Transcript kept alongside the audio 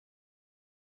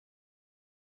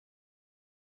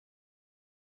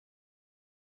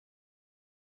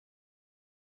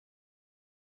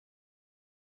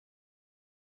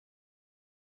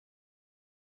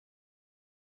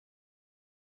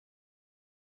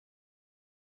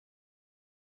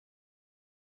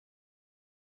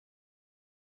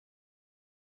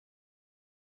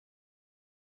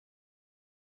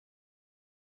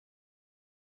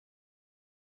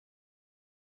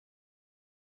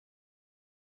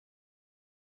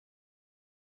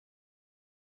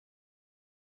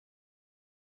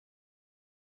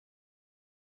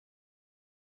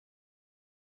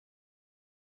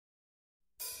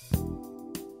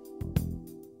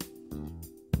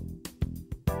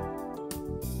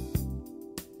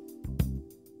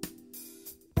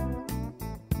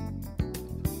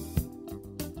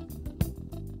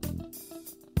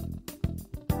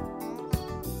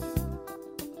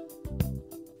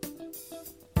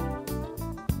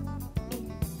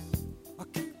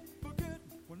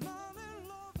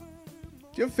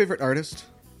you have a favorite artist?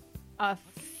 A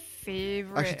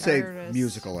favorite I should say artist.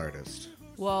 musical artist.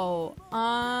 Whoa.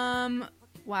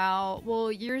 Wow.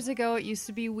 Well, years ago it used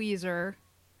to be Weezer.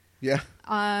 Yeah.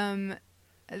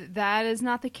 That is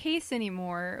not the case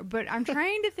anymore. But I'm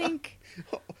trying to think.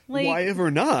 Like, why ever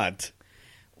not?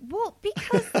 Well,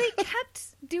 because they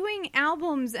kept doing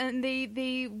albums and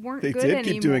they weren't They good did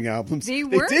anymore. keep doing albums. They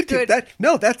weren't did good.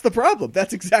 No, that's the problem.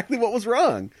 That's exactly what was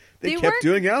wrong. They kept weren't-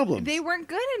 doing albums. They weren't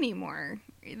good anymore.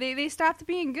 They stopped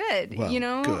being good. Well, you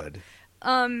know. good.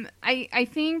 I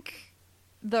think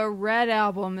the Red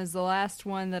album is the last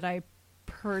one that I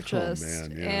purchased, Oh,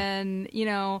 man, yeah. and you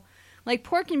know, like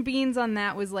Pork and Beans on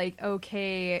that was like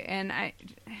okay, and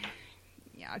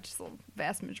just the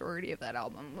vast majority of that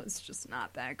album was just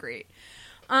not that great.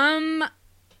 I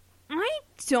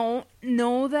don't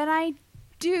know that I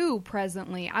do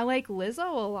presently. I like Lizzo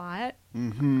a lot.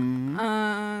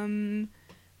 Mm-hmm.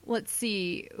 Let's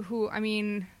see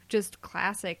just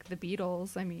classic The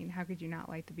Beatles. I mean, how could you not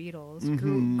like the Beatles?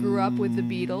 Mm-hmm. Grew up with the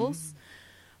Beatles.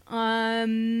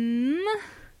 Some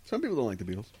people don't like the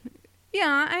Beatles.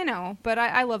 Yeah, I know, but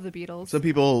I love the Beatles. Some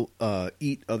people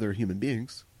eat other human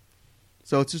beings.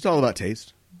 So it's just all about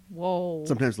taste. Whoa.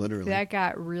 Sometimes literally. That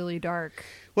got really dark.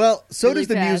 Well, so really does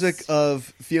the fast. music of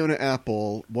Fiona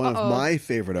Apple, one of my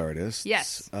favorite artists.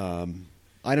 Yes.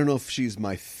 I don't know if she's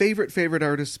my favorite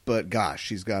artist, but gosh,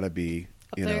 she's got to be,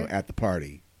 there? at the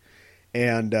party.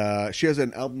 And she has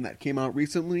an album that came out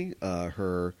recently,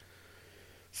 her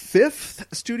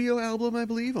 5th studio album, I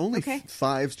believe. Only Okay.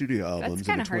 5 studio albums in a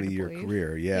kinda hard to 20-year believe.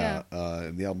 career. Yeah.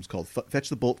 And the album's called Fetch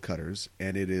the Bolt Cutters,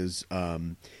 and it is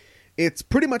it's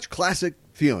pretty much classic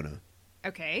Fiona.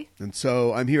 Okay. And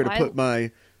so I'm here to Well, put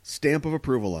my stamp of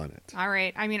approval on it. All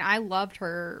right. I mean, I loved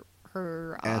her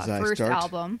As I first start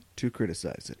album. to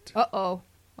criticize it.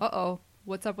 Uh-oh.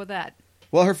 What's up with that?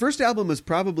 Well, her first album is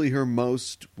probably her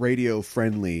most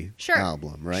radio-friendly Sure.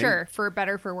 album, right? Sure. For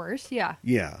better, for worse. Yeah.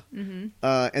 Yeah. Mm-hmm.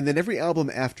 And then every album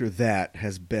after that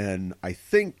has been, I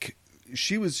think,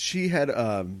 she had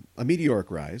a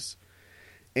meteoric rise,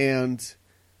 and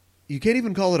you can't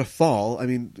even call it a fall. I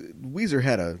mean, Weezer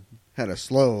had a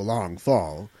slow, long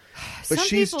fall, but Some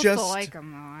she's people just still like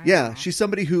them, though. I don't yeah. know. She's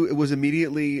somebody who was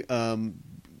immediately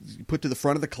put to the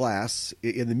front of the class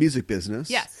in the music business.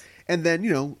 Yes. And then,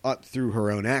 through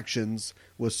her own actions,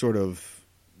 was sort of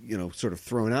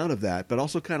thrown out of that, but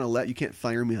also kind of you can't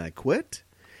fire me, I quit.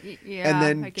 Yeah. And I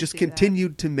then could just see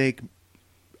continued to make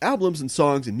albums and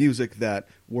songs and music that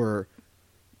were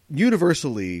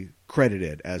universally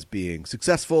credited as being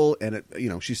successful. And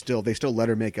they still let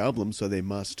her make albums, so they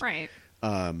must that. Right.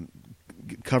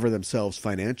 cover themselves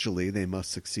financially. They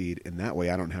must succeed in that way.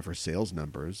 I don't have her sales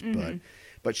numbers,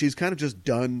 but she's kind of just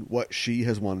done what she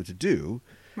has wanted to do.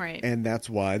 Right. And that's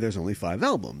why there's only 5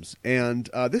 albums. And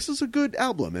this is a good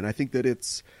album, and I think that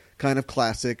it's kind of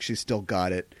classic. She's still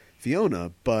got it,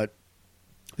 Fiona, but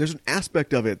there's an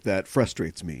aspect of it that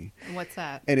frustrates me. What's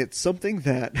that? And it's something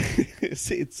that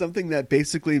it's something that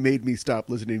basically made me stop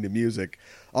listening to music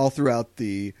all throughout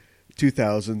the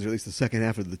 2000s, or at least the second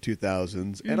half of the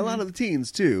 2000s, and a lot of the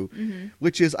teens too,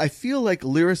 which is I feel like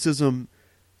lyricism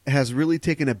has really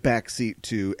taken a backseat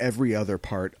to every other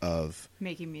part of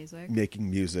Making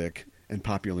music. and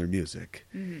popular music.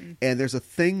 And there's a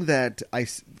thing that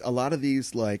a lot of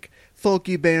these like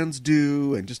folky bands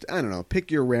do, and just, I don't know,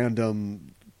 pick your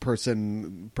random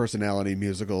personality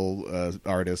musical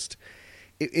artist.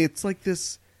 It's like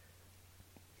this,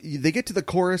 they get to the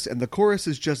chorus, and the chorus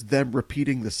is just them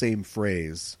repeating the same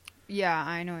phrase Yeah,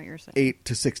 I know what you're saying. 8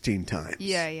 to 16 times.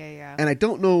 Yeah. And I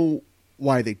don't know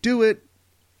why they do it.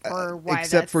 Or why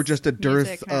except that's for just a dearth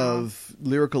music now. of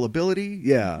lyrical ability.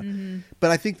 Yeah.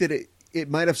 But I think that it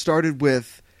might have started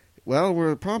with, well,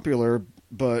 we're popular,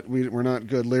 but we're not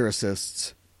good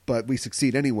lyricists, but we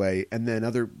succeed anyway. And then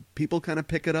other people kind of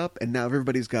pick it up, and now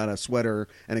everybody's got a sweater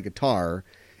and a guitar,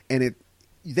 and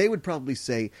they would probably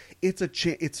say it's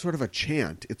sort of a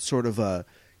chant. It's sort of a,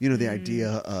 the idea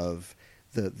of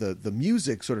the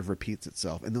music sort of repeats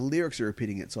itself, and the lyrics are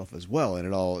repeating itself as well, and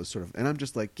it all is sort of, and I'm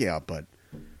just like, yeah, but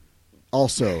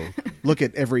also look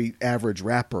at every average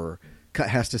rapper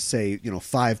has to say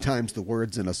 5 times the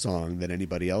words in a song that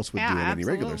anybody else would do in any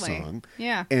regular song.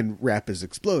 Yeah. And rap is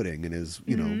exploding and is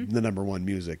the number one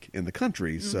music in the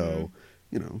country. So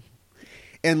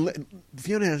and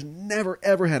Fiona has never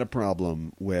ever had a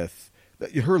problem with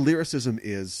her lyricism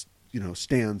is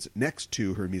stands next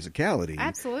to her musicality.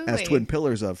 Absolutely. As twin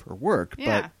pillars of her work.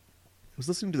 Yeah. But I was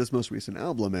listening to this most recent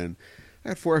album, and I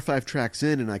had 4 or 5 tracks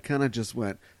in, and I kind of just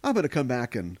went, I'm going to come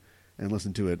back and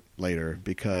listen to it later,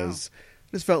 because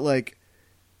I just felt like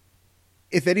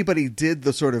if anybody did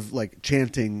the sort of like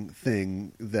chanting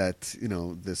thing that,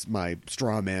 this my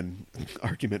straw man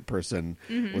argument person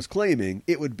was claiming,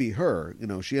 it would be her.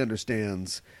 She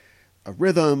understands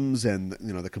rhythms and,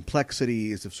 the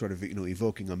complexities of sort of,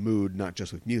 evoking a mood, not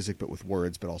just with music, but with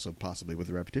words, but also possibly with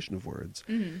the repetition of words.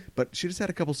 But she just had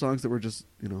a couple songs that were just,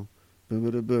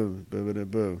 boo-ba-da-boo,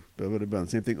 boo-ba-da-boo, boo-ba-da-boo,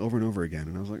 same thing over and over again.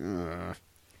 And I was like, ugh.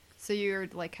 So you're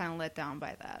like kind of let down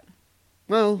by that.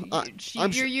 Well,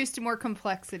 you're used to more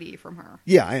complexity from her.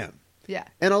 Yeah, I am. Yeah.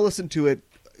 And I'll listen to it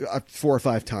 4 or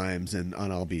 5 times and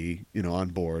I'll be, on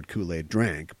board, Kool-Aid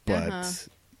drank. But,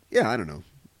 yeah, I don't know.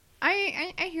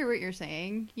 I hear what you're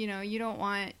saying. You don't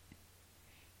want...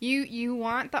 You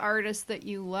want the artist that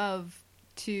you love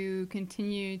to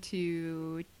continue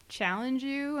to challenge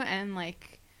you and,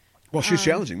 like... Well, she's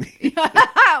challenging me.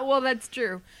 Well, that's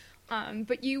true.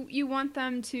 But you want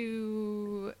them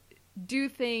to do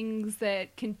things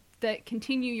that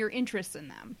continue your interest in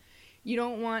them. You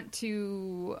don't want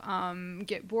to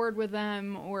get bored with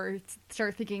them or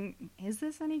start thinking, is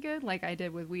this any good? Like I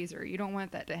did with Weezer. You don't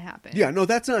want that to happen. Yeah, no,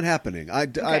 that's not happening.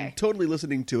 I'm totally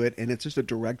listening to it, and it's just a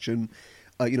direction.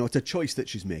 It's a choice that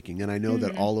she's making, and I know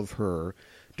that all of her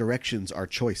directions are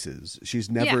choices. She's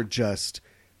never just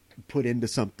put into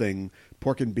something.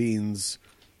 Pork and Beans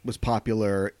was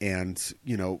popular and,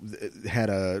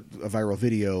 had a viral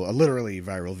video, a literally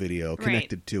viral video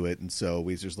connected to it. And so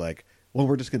Weezer's like, well,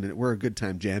 we're a good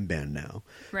time jam band now.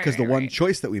 Because the one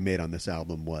choice that we made on this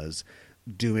album was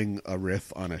doing a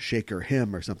riff on a Shaker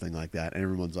hymn or something like that. And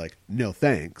everyone's like, no,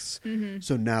 thanks.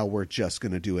 So now we're just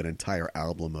going to do an entire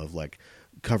album of like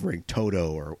covering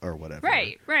Toto or whatever.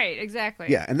 Right, exactly.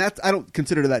 Yeah. And I don't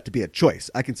consider that to be a choice.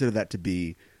 I consider that to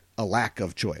be a lack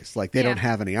of choice. Like they don't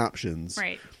have any options.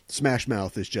 Right. Smash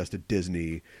Mouth is just a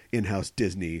Disney in-house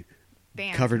Disney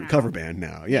band cover band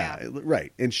now. Yeah,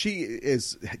 right. And she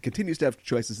continues to have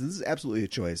choices. This is absolutely a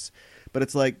choice. But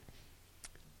it's like,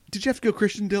 did you have to go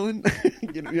Christian, Dylan?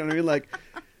 you know what I mean? Like,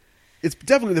 it's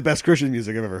definitely the best Christian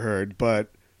music I've ever heard.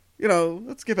 But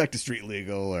let's get back to Street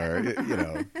Legal or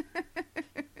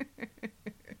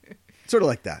sort of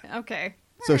like that. Okay.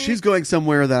 So she's going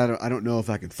somewhere that I don't know if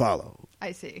I can follow.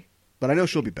 I see. But I know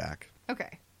she'll be back. Okay.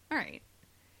 All right.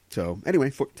 So, anyway,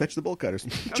 fetch the bolt cutters.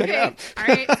 Check it out. All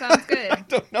right. Sounds good. I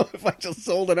don't know if I just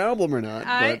sold an album or not.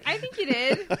 But... I think you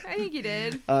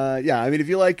did. Yeah, I mean, if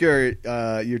you like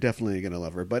her, you're definitely going to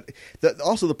love her. But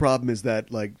also the problem is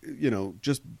that, like,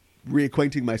 just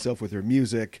reacquainting myself with her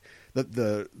music,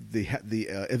 the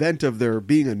event of there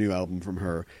being a new album from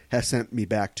her has sent me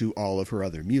back to all of her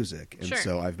other music. And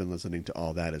so I've been listening to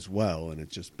all that as well, and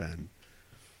it's just been...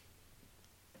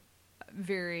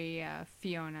 very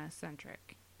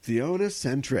Fiona-centric.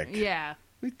 Fiona-centric. Yeah.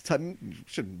 We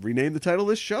should rename the title of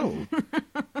this show.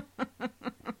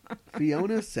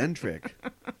 Fiona-centric.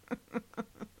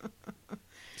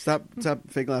 Stop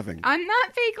fake laughing. I'm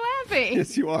not fake laughing.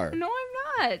 Yes, you are. No,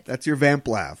 I'm not. That's your vamp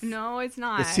laugh. No, it's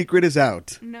not. The secret is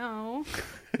out. No.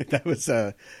 That was,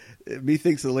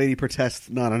 methinks the lady protests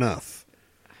not enough.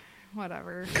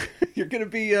 Whatever. You're going to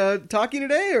be talking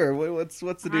today, or what's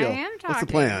the deal? I am talking. What's the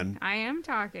plan? I am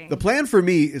talking. The plan for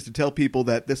me is to tell people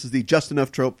that this is the Just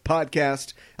Enough Trope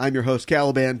podcast. I'm your host,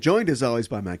 Caliban, joined as always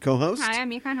by my co-host. Hi,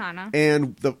 I'm Mikan Hana.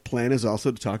 And the plan is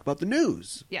also to talk about the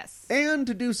news. Yes. And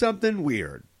to do something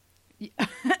weird.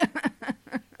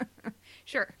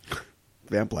 Sure.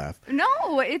 Vamp laugh.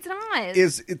 No, it's not.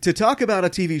 Is to talk about a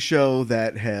TV show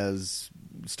that has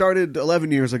started 11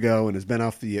 years ago and has been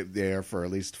off the air for at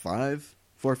least 4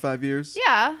 or 5 years.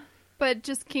 Yeah, but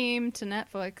just came to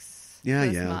Netflix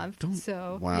this month.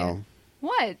 Wow. Yeah.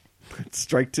 What?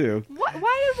 Strike 2. What?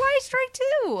 Why strike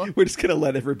 2? We're just going to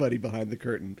let everybody behind the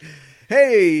curtain.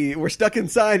 Hey, we're stuck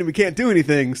inside and we can't do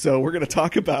anything, so we're going to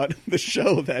talk about the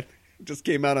show that just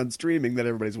came out on streaming that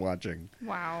everybody's watching.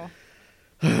 Wow.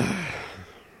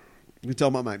 You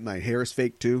tell them my hair is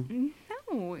fake too?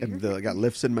 No. And I got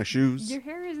lifts in my shoes? Your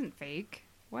hair isn't fake.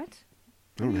 What?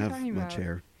 I don't have much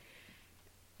hair.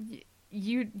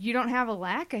 You don't have a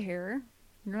lack of hair.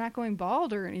 You're not going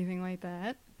bald or anything like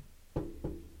that.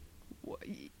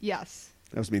 Yes.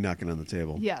 That was me knocking on the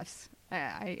table. Yes.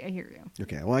 I hear you.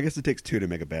 Okay. Well, I guess it takes 2 to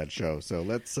make a bad show. So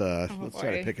let's try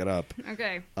to pick it up.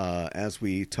 Okay. As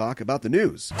we talk about the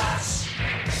news.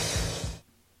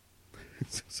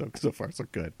 So far, so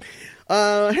good.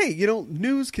 Hey,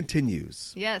 news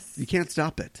continues. Yes. You can't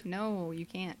stop it. No, you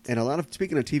can't. And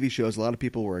speaking of TV shows, a lot of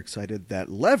people were excited that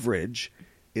Leverage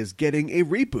is getting a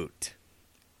reboot.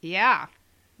 Yeah.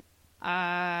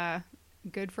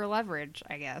 Good for Leverage,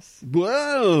 I guess.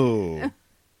 Whoa.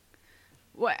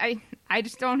 What I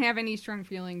just don't have any strong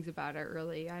feelings about it.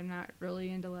 Really, I'm not really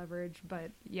into Leverage,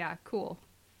 but yeah, cool.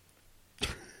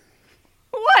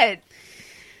 What?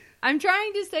 I'm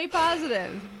trying to stay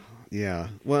positive. Yeah.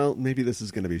 Well, maybe this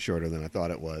is going to be shorter than I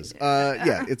thought it was.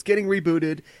 Yeah, it's getting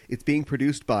rebooted. It's being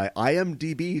produced by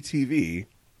IMDb TV.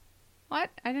 What?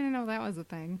 I didn't know that was a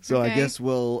thing. So okay. I guess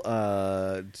we'll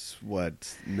know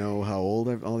how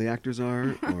old all the actors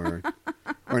are,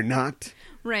 or not.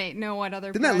 Right. Know what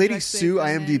other? Didn't that lady projects they've sue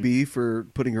been in. IMDb for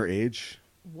putting her age?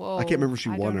 Whoa. I can't remember if she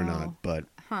I won don't or know. not, but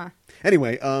Huh.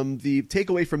 anyway, the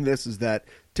takeaway from this is that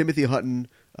Timothy Hutton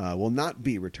will not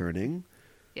be returning.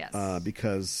 Yes.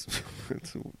 Because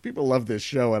people love this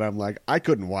show, and I'm like, I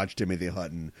couldn't watch Timothy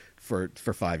Hutton for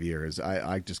 5 years.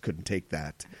 I just couldn't take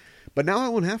that. But now I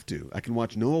won't have to. I can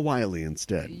watch Noah Wyle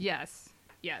instead. Yes.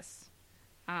 Yes.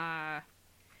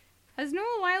 Has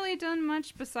Noah Wyle done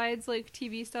much besides like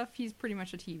TV stuff? He's pretty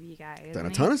much a TV guy. Isn't Done a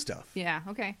he? ton of stuff. Yeah.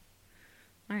 Okay.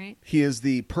 All right. He is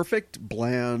the perfect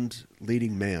bland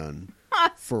leading man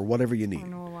for whatever you need.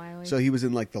 Noah Wyle. So he was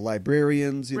in like The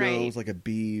Librarians, you know, Right. it was like a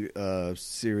B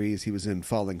series. He was in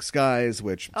Falling Skies,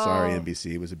 which, sorry, Oh.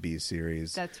 NBC, was a B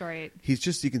series. That's right. He's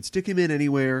just, you can stick him in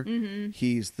anywhere. Mm-hmm.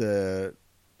 He's the,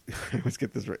 let's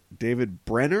get this right, David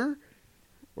Brenner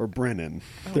or Brennan.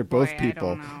 Oh, They're boy, both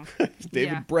people. I don't know.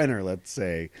 David Yeah. Brenner, let's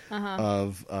say,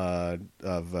 Uh-huh.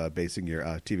 of basing your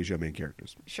TV show main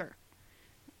characters. Sure.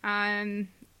 I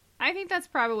think that's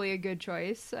probably a good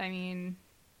choice. I mean,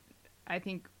 I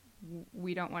think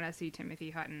we don't want to see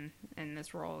Timothy Hutton in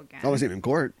this role again. I want to see him in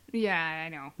court. Yeah, I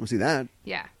know. I want to see that.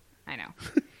 Yeah, I know.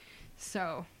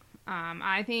 So,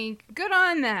 I think good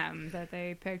on them that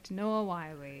they picked Noah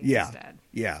Wyle instead.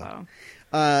 Yeah.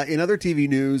 So, In other TV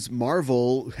news,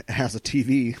 Marvel has a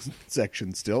TV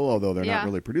section still, although they're not Yeah.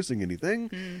 really producing anything.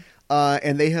 Mm.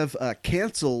 And they have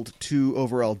canceled 2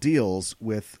 overall deals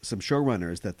with some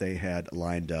showrunners that they had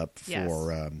lined up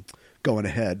for Yes. going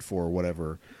ahead for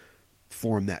whatever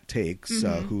form that takes,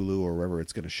 Mm-hmm. Hulu or wherever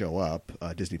it's going to show up,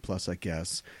 Disney Plus, I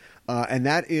guess. And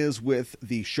that is with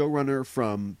the showrunner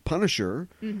from Punisher,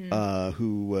 Mm-hmm.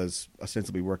 who was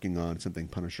ostensibly working on something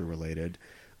Punisher related,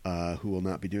 who will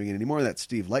not be doing it anymore. That's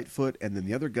Steve Lightfoot. And then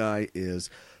the other guy is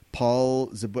Paul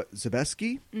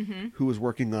Zabeski, who was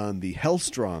working on the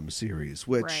Hellstrom series,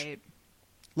 which, right.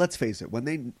 let's face it, when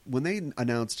they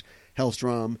announced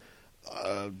Hellstrom,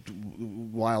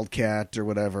 Wildcat or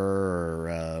whatever,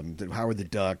 or Howard the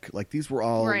Duck, like these were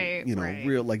all Right, right.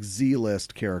 real like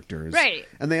Z-list characters, Right.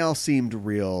 And they all seemed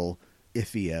real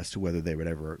iffy as to whether they would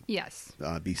ever Yes.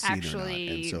 be seen or not. Actually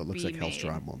And so it looks be like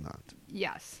Hellstrom will not.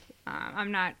 Yes.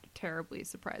 I'm not terribly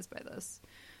surprised by this.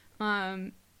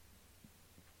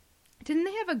 Didn't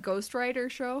they have a Ghost Rider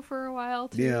show for a while,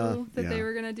 too, that they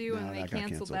were going to do, Yeah, and they that got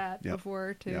canceled canceled. that Yep.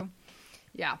 before, too? Yep.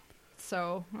 Yeah.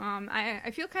 So,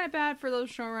 I feel kind of bad for those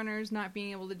showrunners not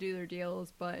being able to do their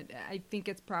deals, but I think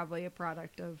it's probably a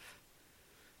product of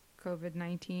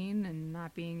COVID-19 and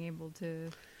not being able to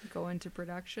go into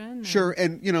production. Sure,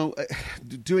 and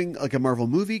doing like a Marvel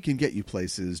movie can get you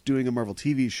places. Doing a Marvel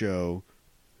TV show,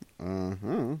 I don't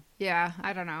know. Yeah,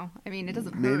 I don't know. I mean, it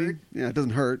doesn't Maybe, hurt. yeah, it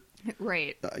doesn't hurt.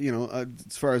 Right.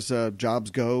 As far as jobs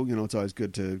go, it's always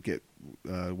good to get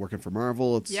working for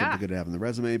Marvel. It's Yeah. something good to have in the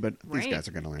resume. But these Right. guys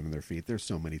are going to land on their feet. There's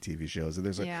so many TV shows, and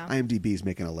there's Yeah. IMDb's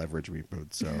making a Leverage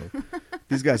reboot, so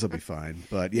these guys will be fine.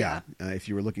 But yeah, if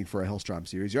you were looking for a Hellstrom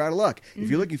series, you're out of luck. If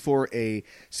you're looking for a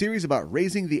series about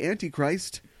raising the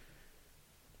Antichrist,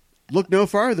 look no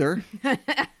farther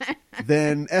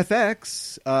than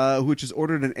FX, which has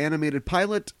ordered an animated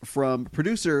pilot from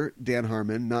producer Dan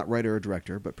Harmon, not writer or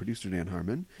director, but producer Dan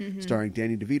Harmon, starring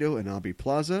Danny DeVito and Aubrey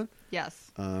Plaza,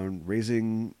 Yes.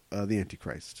 raising the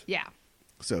Antichrist. Yeah.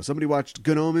 So somebody watched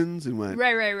Good Omens and went,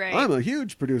 Right. I'm a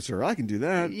huge producer. I can do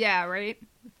that. Yeah, right.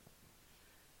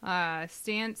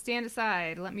 Stand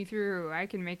aside. Let me through. I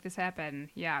can make this happen.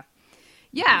 Yeah.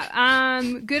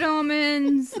 Good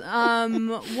Omens.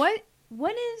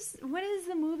 What is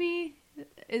the movie?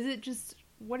 Is it just,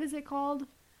 what is it called?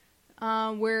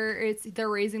 Where they're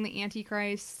raising the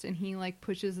Antichrist and he like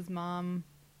pushes his mom.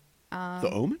 The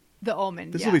Omen? The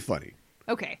Omen. This yeah. will be funny.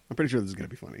 Okay. I'm pretty sure this is going to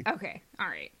be funny. Okay. All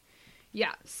right.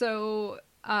 Yeah. So,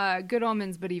 Good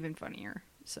Omens, but even funnier.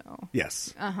 So.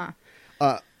 Yes. Uh-huh.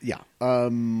 Yeah.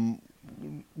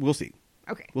 We'll see.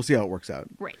 Okay. We'll see how it works out.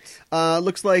 Right.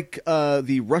 Looks like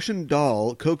the Russian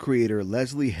Doll co-creator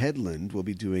Leslie Headland will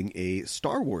be doing a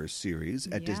Star Wars series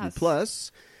at Disney Yes.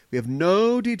 Plus. We have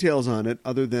no details on it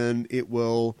other than it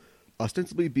will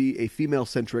ostensibly be a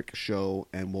female-centric show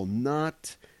and will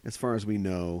not, as far as we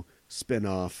know, spin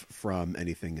off from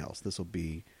anything else. This will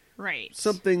be Right.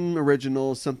 Something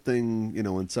original, something,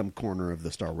 in some corner of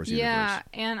the Star Wars universe. Yeah,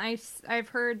 and I've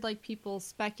heard, like, people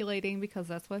speculating, because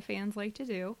that's what fans like to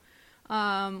do.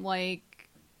 Like,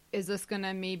 is this going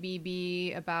to maybe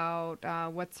be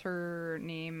about, what's her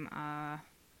name?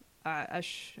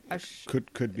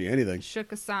 Could be anything.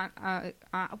 What?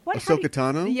 Ahsoka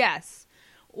Tano? Yes.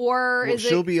 Or well, is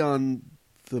she'll it... be on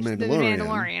The Mandalorian. The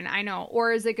Mandalorian, I know.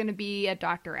 Or is it going to be a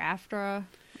Dr. Afra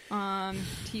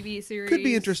TV series? Could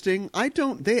be interesting.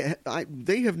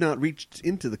 They have not reached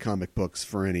into the comic books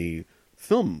for any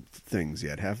film things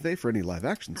yet, have they? For any live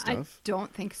action stuff? I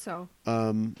don't think so.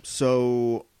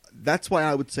 So that's why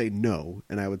I would say no,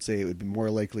 and I would say it would be more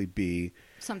likely be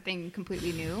something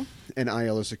completely new. An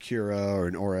Ayla Secura or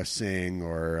an Aura Singh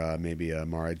or maybe a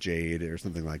Mara Jade or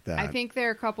something like that. I think there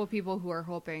are a couple people who are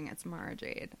hoping it's Mara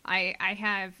Jade. I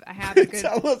have a good... It's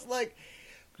almost like,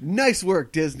 nice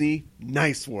work, Disney.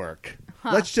 Nice work.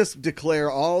 Huh. Let's just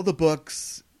declare all the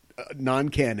books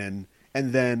non-canon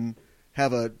and then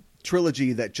have a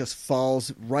trilogy that just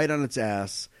falls right on its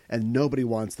ass and nobody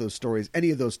wants those stories, any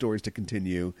of those stories to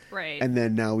continue. Right. And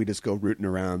then now we just go rooting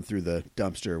around through the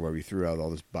dumpster where we threw out all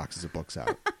those boxes of books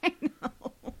out. I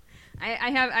know. I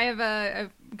have a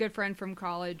good friend from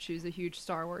college who's a huge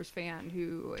Star Wars fan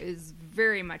who is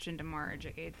very much into Mara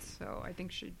Jade, so I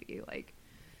think she'd be, like,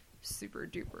 super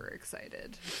duper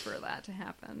excited for that to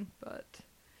happen. But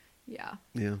yeah.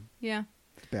 Yeah.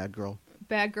 Bad girl.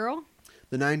 Bad girl?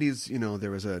 The 90s, there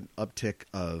was an uptick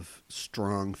of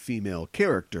strong female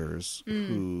characters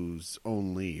whose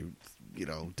only,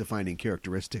 defining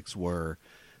characteristics were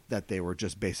that they were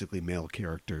just basically male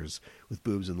characters with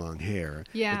boobs and long hair.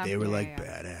 Yeah. But they were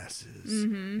badasses.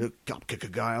 Mm-hmm. I'll kick a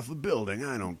guy off a building.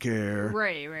 I don't care.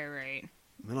 Right.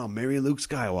 Then I'll marry Luke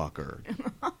Skywalker.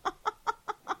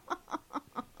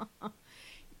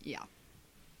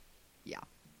 Yeah.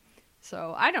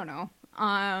 So, I don't know.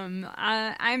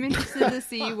 I'm interested to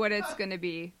see what it's going to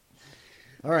be.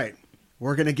 All right.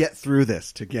 We're going to get through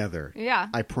this together. Yeah.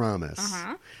 I promise.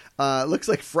 Uh-huh. Looks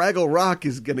like Fraggle Rock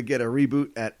is going to get a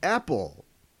reboot at Apple.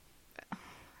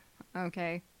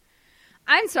 Okay.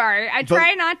 I'm sorry. I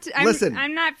try not to...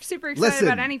 I'm not super excited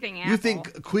about anything Apple.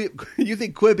 You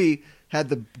think Quibi had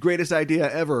the greatest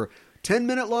idea ever.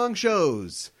 10-minute long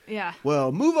shows. Yeah.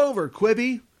 Well, move over,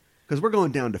 Quibi. Because we're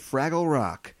going down to Fraggle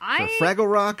Rock. For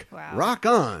Fraggle Rock, wow. Rock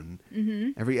on.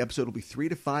 Mm-hmm. Every episode will be 3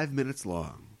 to 5 minutes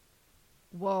long.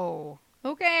 Whoa.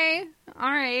 Okay. All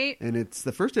right. And it's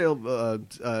the first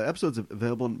episode's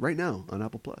available right now on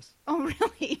Apple Plus. Oh,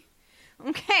 really?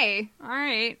 Okay. All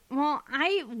right. Well,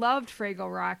 I loved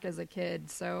Fraggle Rock as a kid,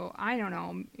 so I don't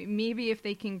know. Maybe if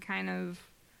they can kind of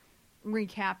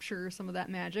recapture some of that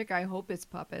magic. I hope it's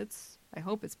puppets. I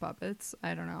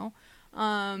don't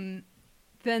know.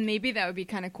 Then maybe that would be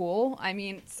kind of cool. I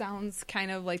mean, it sounds kind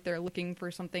of like they're looking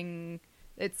for something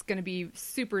that's going to be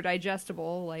super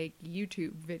digestible, like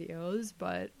YouTube videos,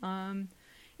 but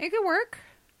it could work.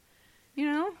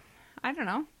 I don't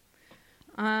know.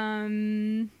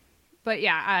 But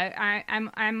yeah,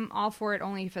 I'm all for it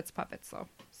only if it's puppets, though.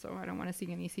 So I don't want to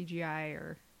see any CGI,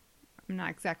 or I'm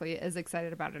not exactly as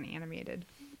excited about an animated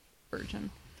version.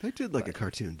 They did a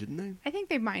cartoon, didn't they? I think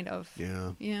they might have.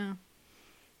 Yeah.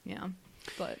 Yeah.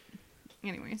 But,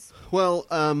 anyways. Well,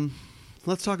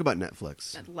 let's talk about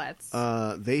Netflix. Let's.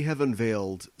 They have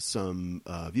unveiled some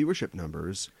viewership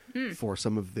numbers for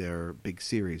some of their big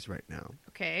series right now.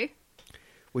 Okay.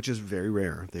 Which is very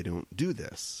rare. They don't do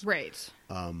this. Right.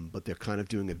 But they're kind of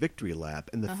doing a victory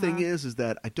lap. And the thing is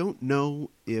that I don't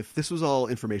know if... This was all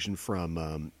information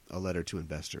from a letter to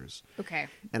investors. Okay.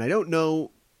 And I don't know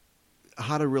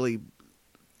how to really...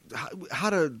 how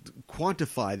to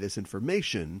quantify this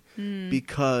information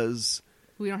because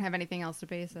we don't have anything else to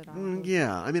base it on.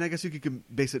 Yeah, I mean, I guess you could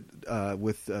base it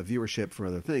with viewership for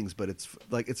other things, but it's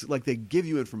like they give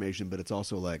you information, but it's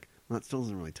also like, well, that still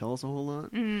doesn't really tell us a whole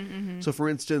lot. Mm-hmm. So, for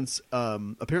instance,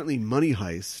 apparently Money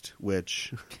Heist,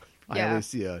 which I always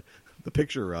see the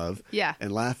picture of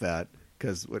and laugh at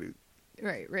because what?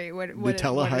 Right. What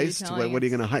Nutella heist? What are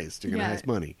you going to heist? You're going to heist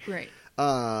money, right?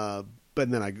 But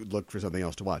then I looked for something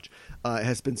else to watch. It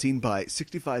has been seen by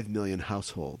 65 million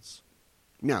households.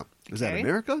 Now, is that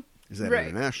America? Is that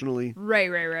internationally? Right.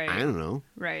 I don't know.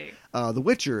 Right. The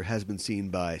Witcher has been seen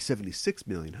by 76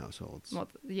 million households. Well,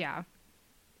 yeah.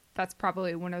 That's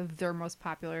probably one of their most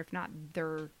popular, if not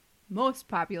their most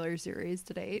popular series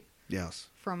to date. Yes.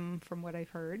 From what I've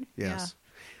heard. Yes.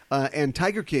 And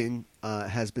Tiger King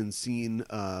has been seen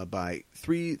by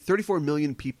 34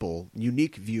 million people,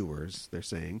 unique viewers, they're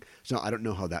saying. So I don't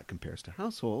know how that compares to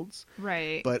households.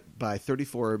 Right. But by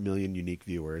 34 million unique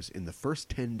viewers in the first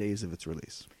 10 days of its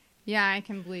release. Yeah, I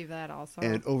can believe that also.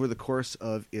 And over the course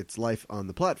of its life on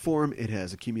the platform, it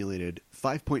has accumulated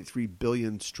 5.3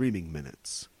 billion streaming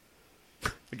minutes.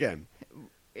 Again,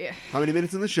 yeah. How many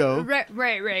minutes in the show? Right.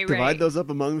 Divide those up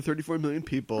among the 34 million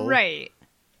people. Right.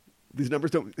 These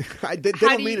numbers don't they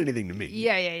don't mean anything to me.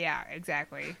 Yeah,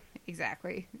 exactly.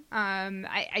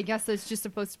 I guess it's just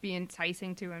supposed to be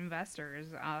enticing to investors.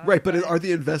 Right, but are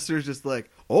the investors just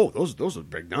like, oh, those are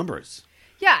big numbers?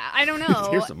 Yeah, I don't know.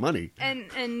 Here's some money.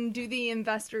 And do the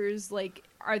investors, like,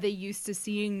 are they used to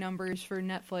seeing numbers for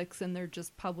Netflix and they're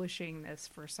just publishing this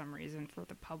for some reason for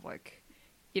the public?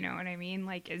 You know what I mean?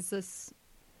 Like, is this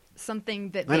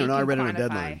something that they I don't know. can I read quantify? it on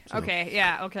Deadline. So.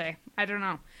 Okay. I don't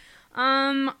know.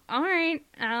 All right.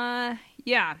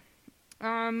 Yeah.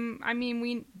 I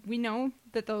mean, we know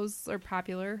that those are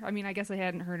popular. I mean, I guess I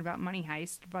hadn't heard about Money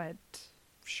Heist, but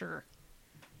sure.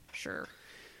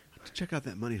 Check out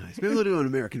that Money Heist. Maybe they'll do an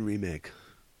American remake.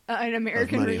 An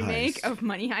American remake Heist. of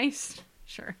Money Heist?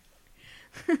 Sure.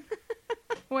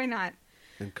 Why not?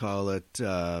 And call it...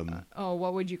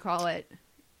 what would you call it?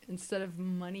 Instead of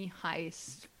Money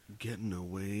Heist. Getting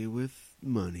Away with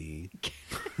Money.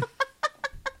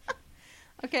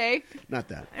 Okay. Not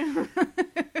that.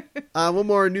 One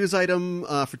more news item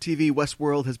for TV.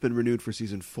 Westworld has been renewed for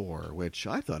season 4, which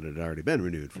I thought it had already been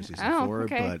renewed for season 4,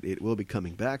 okay. but it will be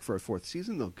coming back for a 4th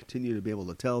season. They'll continue to be able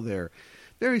to tell their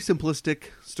very simplistic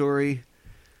story.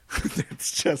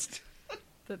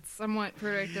 That's somewhat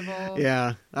predictable.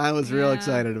 Yeah, I was real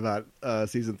excited about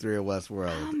season 3 of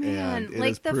Westworld, oh, man. and it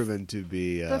has proven to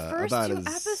be the first about 2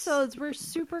 episodes were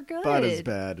super good. About as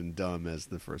bad and dumb as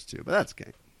the first 2, but that's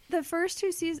okay. The first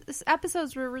 2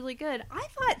 episodes were really good. I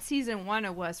thought season 1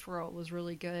 of Westworld was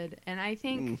really good, and I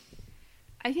think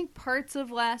parts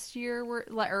of last year were,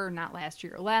 or not last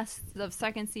year, the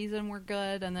second season were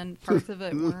good, and then parts of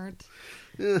it weren't.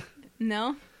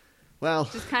 No. Well,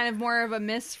 just kind of more of a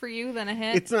miss for you than a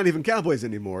hit. It's not even cowboys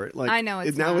anymore. Like, I know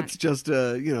it's now. not. It's just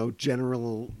a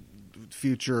general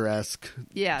future-esque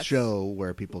show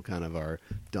where people kind of are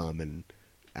dumb and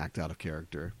act out of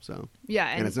character. So yeah,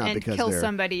 and it's not and because kill they're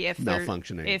somebody if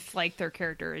malfunctioning. If like their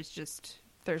character is just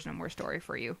there's no more story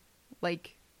for you,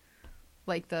 like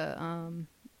the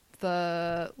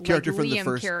character like from Liam the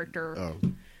first character. Oh,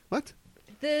 what?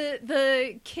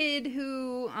 The kid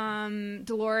who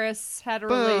Dolores had a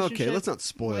relationship. Okay, let's not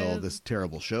spoil with... this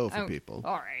terrible show for people.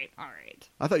 All right.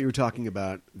 I thought you were talking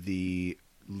about the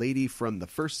lady from the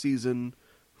first season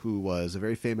who was a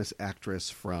very famous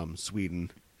actress from Sweden.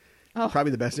 Oh.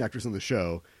 Probably the best actress on the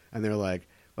show. And they're like,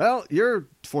 well, you're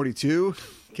 42,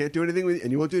 can't do anything with,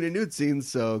 and you won't do any nude scenes,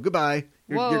 so goodbye.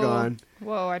 You're gone.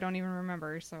 Whoa, I don't even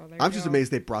remember. So I'm just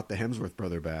amazed they brought the Hemsworth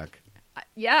brother back.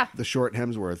 Yeah. The short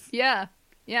Hemsworth. Yeah,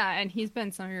 and he's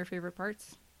been some of your favorite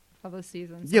parts of the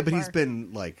season. Yeah, but he's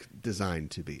been like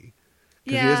designed to be.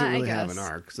 Because he doesn't really have an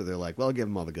arc, so they're like, well, I'll give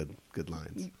him all the good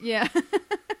lines. Yeah.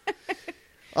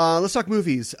 Let's talk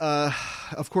movies.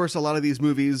 Of course, a lot of these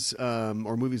movies,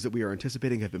 or movies that we are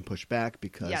anticipating, have been pushed back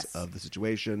because of the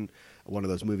situation. One of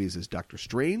those movies is Doctor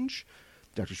Strange.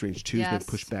 Doctor Strange 2 has been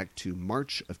pushed back to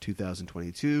March of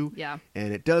 2022. Yeah.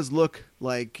 And it does look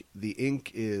like the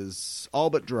ink is all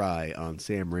but dry on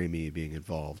Sam Raimi being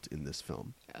involved in this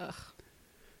film. Ugh.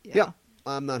 Yeah.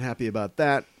 I'm not happy about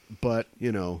that, but,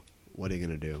 what are you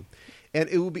going to do? And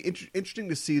it will be interesting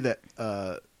to see that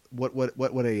what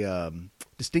a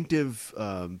distinctive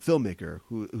filmmaker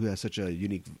who has such a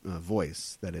unique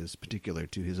voice that is particular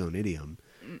to his own idiom,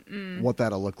 what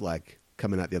that'll look like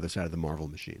coming out the other side of the Marvel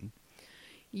machine.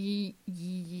 Yeah.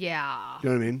 You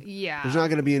know what I mean? Yeah. There's not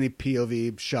going to be any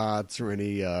POV shots or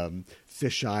any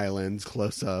fish islands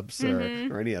close-ups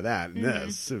or any of that in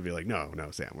this. It would be like, no,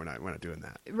 Sam, we're not doing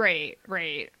that. Right.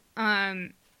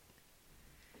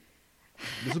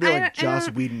 This will be like Joss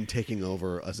Whedon taking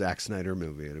over a Zack Snyder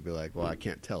movie. It'll be like, well, I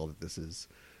can't tell that this is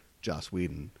Joss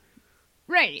Whedon.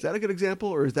 Right. Is that a good example,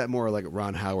 or is that more like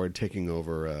Ron Howard taking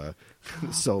over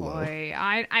Solo? Boy,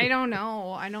 I don't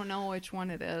know. I don't know which one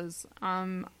it is.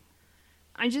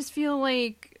 I just feel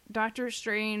like Doctor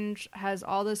Strange has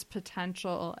all this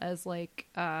potential as like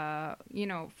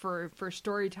for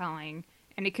storytelling,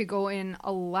 and it could go in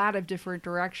a lot of different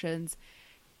directions.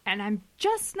 And I'm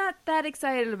just not that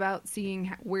excited about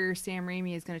seeing where Sam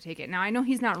Raimi is going to take it. Now, I know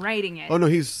he's not writing it. Oh, no,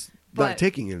 he's not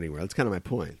taking it anywhere. That's kind of my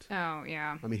point. Oh,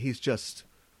 yeah. I mean, he's just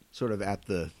sort of at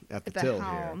the till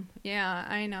helm. here. Yeah,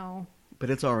 I know. But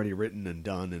it's already written and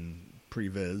done and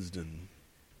prevised, and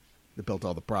they built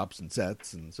all the props and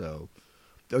sets. And so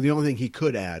the only thing he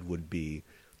could add would be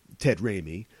Ted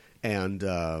Raimi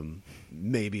and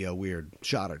maybe a weird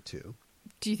shot or two.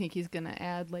 Do you think he's going to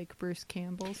add like Bruce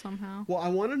Campbell somehow? Well, I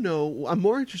want to know. I'm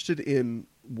more interested in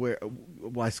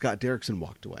why Scott Derrickson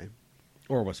walked away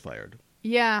or was fired.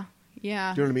 Yeah.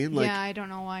 Yeah. Do you know what I mean? Like, yeah, I don't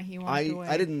know why he walked away.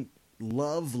 I didn't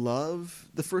love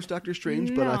the first Doctor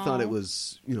Strange, but I thought it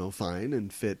was, fine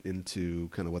and fit into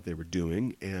kind of what they were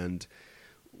doing, and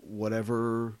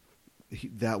whatever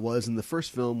that was in the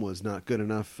first film was not good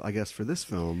enough, I guess, for this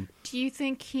film. Do you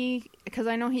think because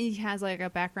I know he has like a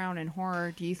background in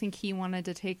horror, do you think he wanted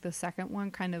to take the second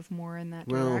one kind of more in that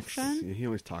direction? He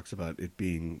always talks about it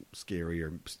being scary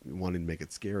or wanting to make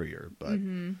it scarier, but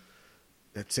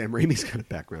Sam Raimi's got a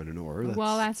background in horror.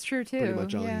 That's true too. Pretty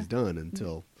much all he's done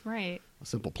until A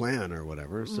Simple Plan or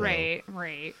whatever. So.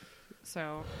 Right.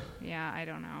 So, yeah, I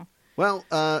don't know. Well,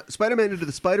 Spider-Man Into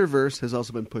the Spider-Verse has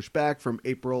also been pushed back from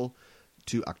April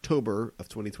to October of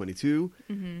 2022,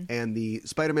 and the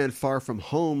Spider-Man Far From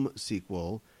Home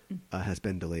sequel has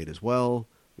been delayed as well.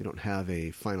 We don't have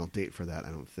a final date for that, I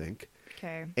don't think.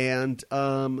 Okay. And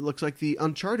it looks like the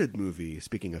Uncharted movie,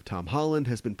 speaking of Tom Holland,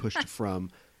 has been pushed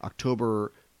from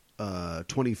October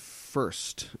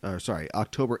 21st,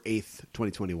 October 8th,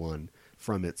 2021,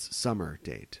 from its summer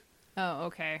date. Oh,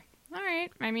 okay. All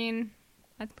right. I mean,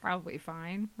 that's probably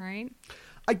fine, right?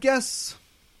 I guess.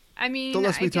 I mean, the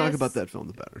less we talk about that film,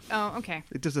 the better. Oh, okay.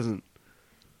 It just doesn't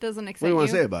excite What do you want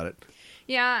to say about it?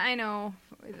 Yeah, I know.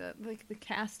 The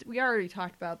cast. We already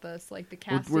talked about this. Like the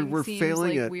casting we're seems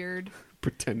failing like at weird.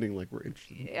 Pretending like we're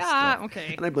interested. In Yeah. stuff.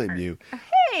 Okay. And I blame you.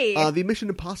 Hey. The Mission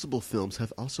Impossible films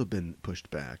have also been pushed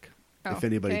back. If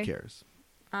anybody cares.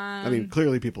 I mean,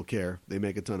 clearly people care. They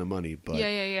make a ton of money, but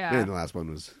yeah. Man, the last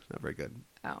one was not very good.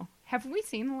 Oh, have we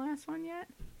seen the last one yet?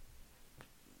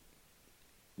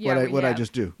 What I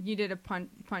just do? You did a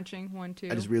punching one too.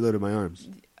 I just reloaded my arms.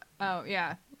 Oh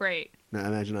yeah, right. Now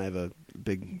imagine I have a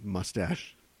big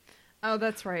mustache. Oh,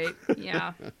 that's right.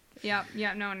 Yeah, yeah.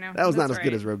 No. That was not as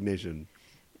good as Rogue Nation.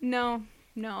 No,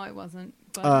 it wasn't.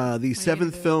 But the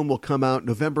seventh film will come out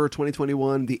November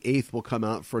 2021. The eighth will come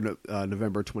out for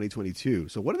November 2022.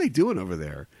 So what are they doing over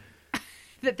there?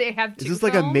 That they have two Is this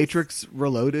films? like a Matrix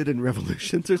Reloaded and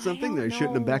Revolutions or something? They're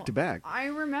shooting them back to back. I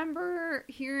remember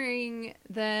hearing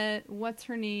that, what's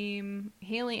her name?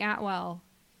 Haley Atwell.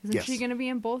 Isn't she going to be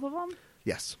in both of them?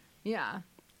 Yes. Yeah.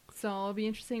 So it'll be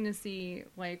interesting to see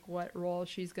like what role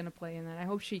she's going to play in that. I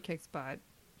hope she kicks butt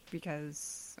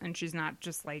and she's not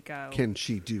just like a Can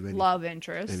she do any love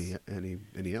interest?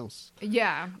 Any else?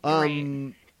 Yeah.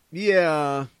 Right.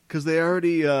 Yeah, because they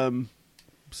already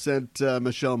sent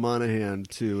Michelle Monaghan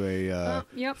to a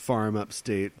farm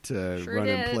upstate to run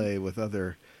and play with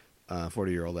other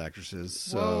 40-year-old actresses.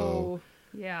 So whoa.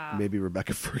 Yeah. Maybe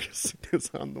Rebecca Ferguson is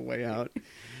on the way out.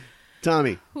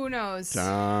 Tommy. Who knows?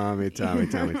 Tommy.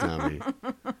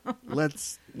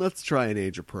 Let's try an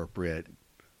age-appropriate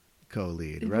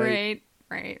co-lead, right?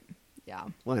 Right. Yeah.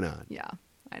 Why not? Yeah,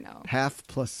 I know.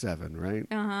 1/2 + 7, right?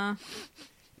 Uh-huh.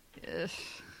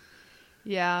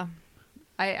 Yeah.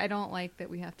 I don't like that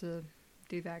we have to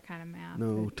do that kind of math.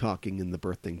 No talking in the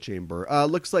birthing chamber.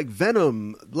 Looks like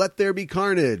Venom, Let There Be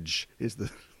Carnage is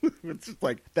the... It's just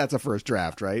like, that's a first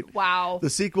draft, right? Wow. The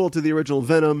sequel to the original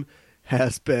Venom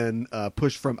has been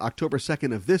pushed from October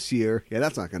 2nd of this year. Yeah,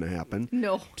 that's not going to happen.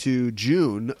 No. To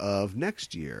June of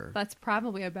next year. That's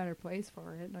probably a better place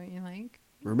for it, don't you think?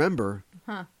 Remember,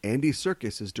 Andy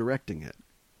Serkis is directing it.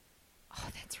 Oh,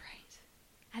 that's right.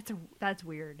 That's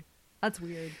weird. That's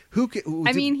weird.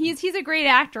 I mean, he's a great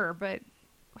actor, but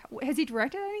has he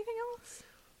directed anything else?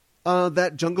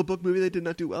 That Jungle Book movie they did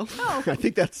not do well. Oh, I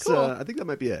think that's. cool. I think that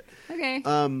might be it. Okay.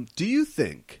 Do you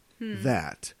think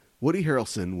that Woody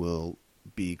Harrelson will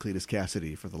be Cletus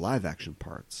Cassidy for the live action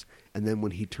parts, and then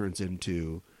when he turns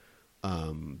into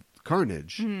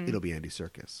Carnage, it'll be Andy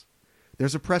Serkis?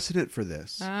 There's a precedent for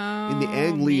this. In the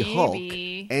Ang Lee Hulk,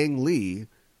 Ang Lee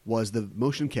was the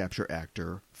motion capture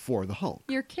actor for the Hulk.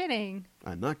 You're kidding.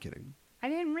 I'm not kidding. I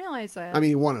didn't realize that. I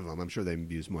mean, one of them. I'm sure they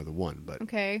used more than one, but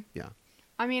okay. Yeah.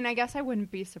 I mean, I guess I wouldn't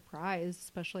be surprised,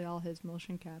 especially all his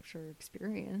motion capture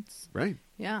experience. Right.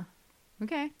 Yeah.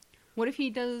 Okay. What if he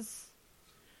does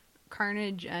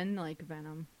Carnage and like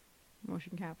Venom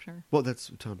motion capture? Well,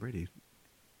 that's Tom Brady.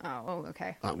 Oh,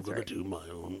 okay. I'm going to do my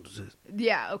own.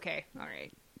 Yeah, okay. All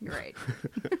right. You're right.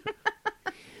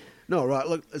 No, right,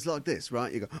 look, it's like this,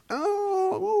 right? You go,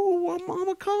 I'm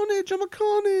a Carnage, I'm a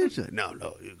Carnage.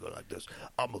 No, you go like this.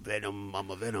 I'm a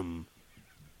Venom.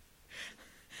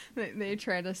 They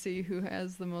try to see who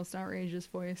has the most outrageous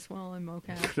voice while in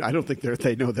mocap. I don't think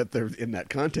they know that they're in that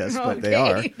contest, but they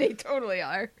are. They totally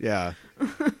are. Yeah.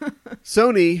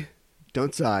 Sony,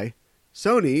 don't sigh.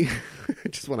 Sony,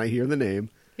 just when I hear the name,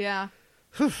 yeah,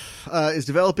 is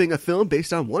developing a film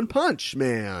based on One Punch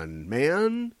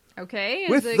Man. Okay.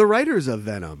 With the writers of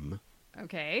Venom.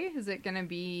 Okay. Is it going to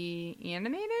be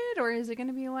animated or is it going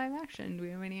to be live action? Do we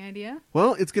have any idea?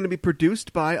 Well, it's going to be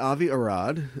produced by Avi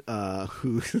Arad,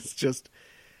 who is just,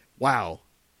 wow.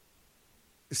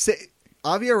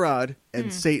 Avi Arad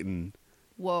and Satan.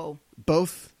 Whoa.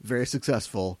 Both very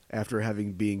successful after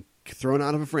having been thrown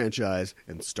out of a franchise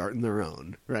and starting their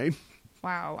own, right?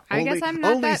 Wow. I guess I'm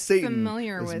not that Satan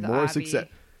familiar with more Avi. success.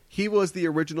 He was the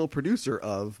original producer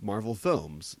of Marvel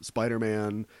films,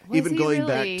 Spider-Man, Was even he going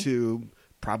really? back to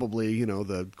probably,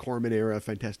 the Corman era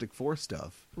Fantastic Four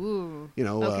stuff. Ooh.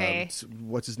 Okay.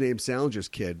 What's his name? Salinger's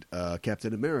kid,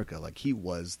 Captain America. Like, he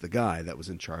was the guy that was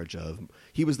in charge of...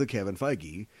 He was the Kevin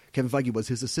Feige. Kevin Feige was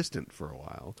his assistant for a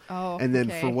while. Oh, and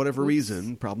then okay. for whatever Oops.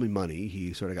 reason, probably money,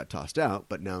 he sort of got tossed out,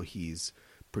 but now he's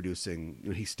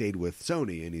producing... he stayed with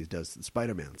Sony, and he does the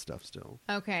Spider-Man stuff still.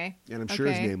 Okay. And I'm sure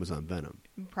his name was on Venom.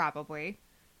 Probably.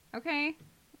 Okay.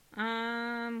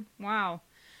 Wow.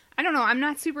 I don't know. I'm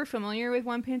not super familiar with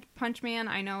One Punch Man.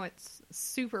 I know it's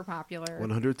super popular.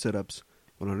 100 sit-ups,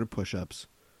 100 push-ups,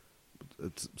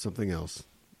 it's something else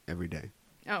every day.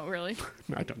 Oh, really?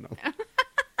 I don't know.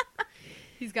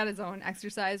 He's got his own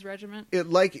exercise regimen.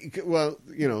 Meta,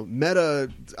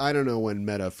 I don't know when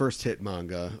Meta first hit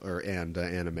manga and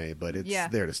anime, but it's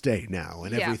there to stay now.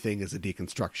 And everything is a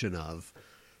deconstruction of,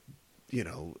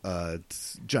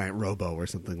 giant robo or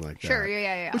something like that. Sure,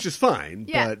 yeah. Which is fine,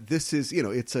 Yeah. but this is,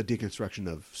 it's a deconstruction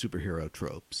of superhero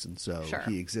tropes. And so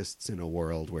he exists in a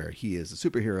world where he is a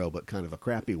superhero, but kind of a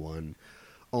crappy one.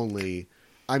 Only,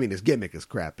 his gimmick is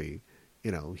crappy. He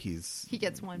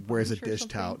gets one punch wears a or dish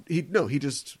something? towel.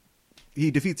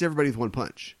 He defeats everybody with one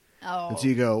punch. Oh. And so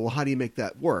you go, well, how do you make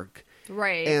that work?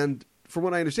 Right. And from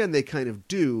what I understand, they kind of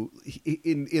do.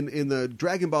 In the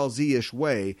Dragon Ball Z-ish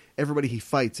way, everybody he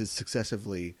fights is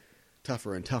successively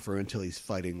tougher and tougher until he's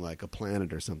fighting like a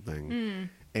planet or something.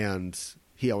 And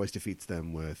he always defeats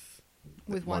them with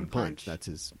one punch. That's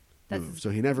his move. So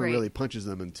he never really punches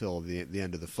them until the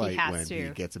end of the fight when he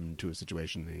gets them into a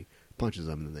situation and he punches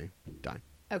them and then they die.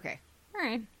 Okay. All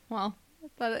right. Well,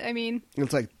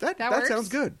 It's like, that works. sounds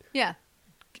good. Yeah.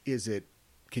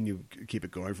 Can you keep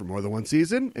it going for more than one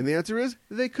season? And the answer is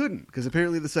they couldn't, because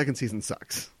apparently the second season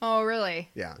sucks. Oh, really?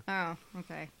 Yeah. Oh,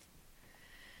 okay.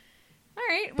 All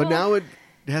right. But now it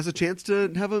has a chance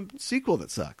to have a sequel that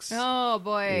sucks. Oh,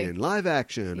 boy. In live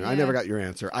action. Yeah. I never got your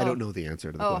answer. I don't know the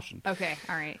answer to the question. Okay.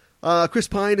 All right. Chris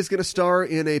Pine is going to star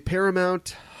in a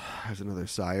Paramount... There's another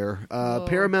sire.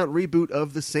 Paramount reboot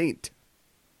of The Saint.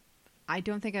 I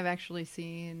don't think I've actually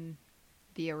seen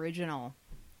the original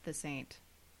The Saint.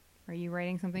 Are you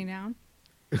writing something down?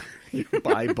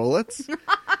 Buy bullets?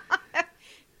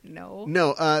 No.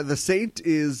 No, The Saint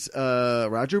is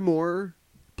Roger Moore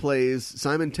plays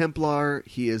Simon Templar.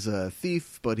 He is a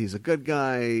thief, but he's a good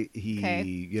guy.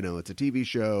 It's a TV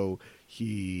show.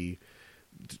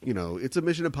 It's a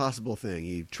Mission Impossible thing.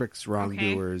 He tricks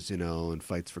wrongdoers, and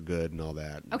fights for good and all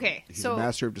that. Okay, He's a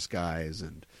master of disguise.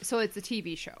 So it's a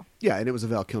TV show. Yeah, and it was a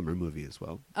Val Kilmer movie as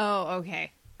well. Oh,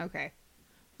 okay. Okay.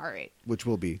 All right. Which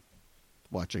we'll be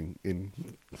watching in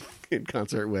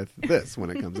concert with this when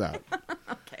it comes out.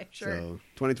 Okay, sure. So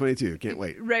 2022, can't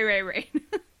wait. Right.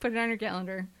 Put it on your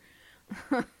calendar.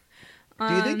 Do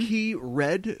you think he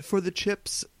read for the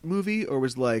Chips movie or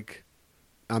was like,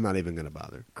 I'm not even going to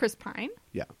bother? Chris Pine?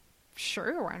 Yeah.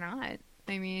 Sure, why not?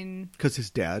 Because his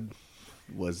dad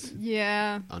was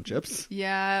on Chips?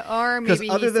 Yeah, or maybe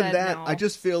because other than that, no. I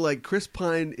just feel like Chris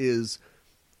Pine is,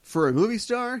 for a movie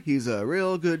star, he's a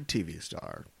real good TV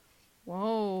star.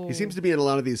 Whoa. He seems to be in a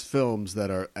lot of these films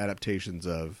that are adaptations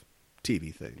of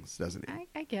TV things, doesn't he?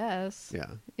 I guess. Yeah.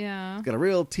 Yeah. He's got a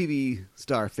real TV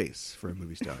star face for a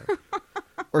movie star.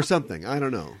 Or something. I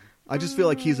don't know. I just feel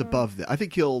like he's above this. I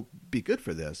think he'll be good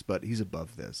for this, but he's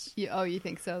above this. Oh, you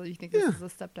think so? You think this is a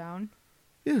step down?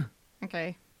 Yeah.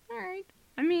 Okay. All right.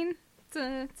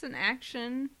 It's an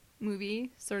action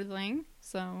movie sort of thing,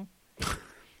 so...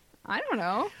 I don't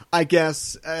know. I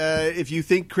guess if you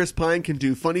think Chris Pine can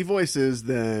do funny voices,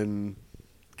 then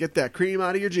get that cream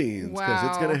out of your jeans because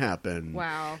it's going to happen.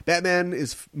 Wow. Batman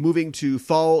is moving to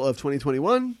fall of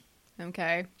 2021.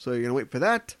 Okay. So you're going to wait for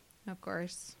that? Of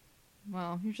course.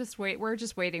 Well, we're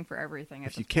just waiting for everything.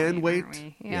 If you can wait.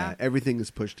 Yeah. Everything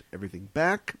is pushed everything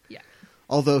back. Yeah.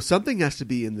 Although something has to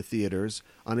be in the theaters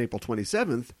on April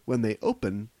 27th when they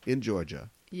open in Georgia.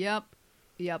 Yep.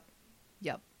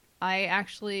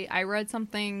 I read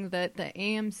something that the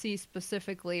AMC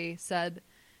specifically said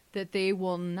that they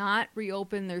will not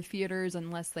reopen their theaters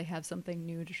unless they have something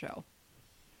new to show.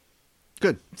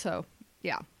 Good. So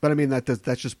Yeah. But I mean, that's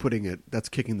just that's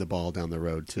kicking the ball down the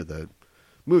road to the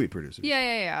movie producers.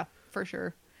 Yeah, for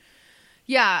sure.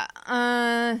 Yeah.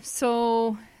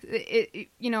 So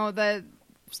the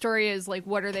story is like,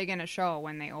 what are they going to show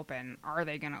when they open? Are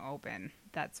they going to open?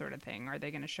 That sort of thing. Are they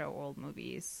going to show old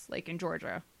movies like in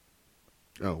Georgia?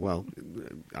 Oh, well,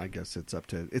 I guess it's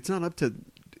not up to,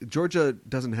 Georgia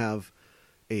doesn't have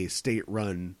a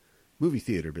state-run movie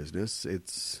theater business.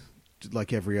 It's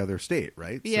like every other state,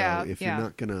 right? Yeah. So if you're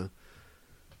not going to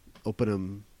open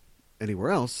them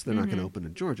anywhere else, they're not going to open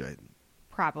in Georgia.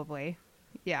 Probably.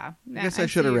 Yeah. I guess I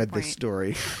should have read this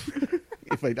story.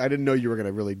 If I didn't know you were going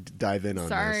to really dive in on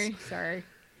this. Sorry.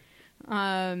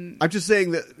 I'm just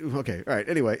saying that. Okay, all right.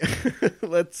 Anyway,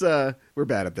 let's. We're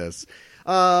bad at this.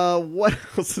 What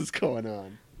else is going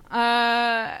on?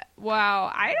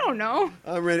 Wow. I don't know.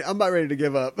 I'm ready. I'm about ready to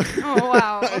give up. Oh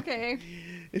wow. Okay.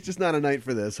 It's just not a night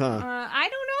for this, huh? I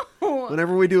don't know.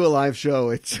 Whenever we do a live show,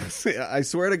 it's just, I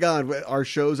swear to God, our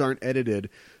shows aren't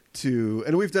edited to,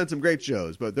 and we've done some great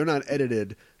shows, but they're not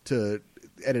edited to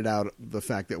edit out the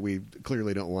fact that we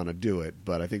clearly don't want to do it.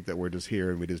 But I think that we're just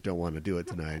here and we just don't want to do it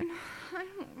tonight.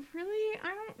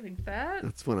 I don't think that.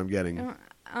 That's what I'm getting.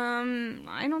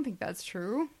 I don't think that's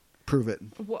true. Prove it.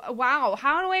 Wow.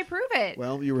 How do I prove it?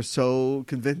 Well, you were so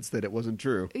convinced that it wasn't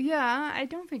true. Yeah, I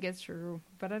don't think it's true,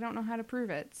 but I don't know how to prove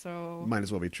it, so... Might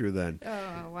as well be true then.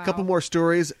 Oh, wow. A couple more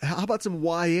stories. How about some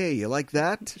YA? You like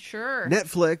that? Sure.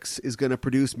 Netflix is going to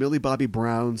produce Millie Bobby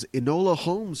Brown's Enola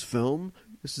Holmes film.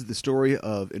 This is the story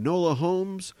of Enola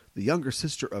Holmes, the younger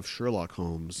sister of Sherlock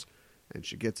Holmes. And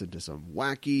she gets into some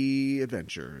wacky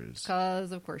adventures.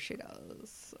 Because, of course, she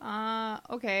does.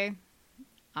 Okay.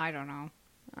 I don't know.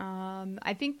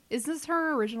 I think, is this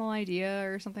her original idea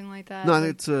or something like that? No,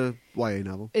 it's a YA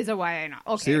novel. It's a YA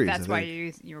novel. Okay, series, that's why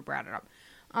you brought it up.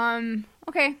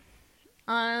 Okay.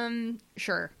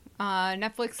 Sure.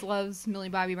 Netflix loves Millie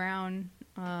Bobby Brown.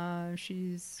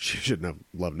 She shouldn't have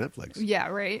loved Netflix. Yeah,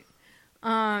 right.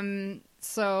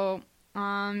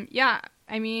 Yeah,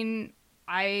 I mean,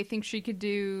 I think she could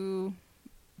do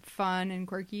fun and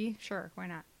quirky. Sure, why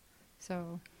not?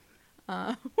 So,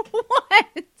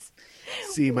 what?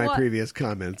 See my previous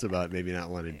comments about maybe not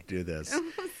wanting to do this.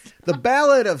 The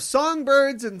Ballad of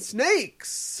Songbirds and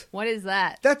Snakes. What is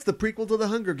that? That's the prequel to the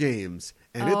Hunger Games.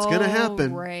 And it's going to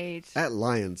happen right. at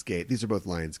Lionsgate. These are both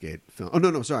Lionsgate films. Oh,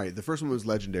 no, sorry. The first one was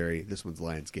Legendary. This one's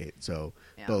Lionsgate. So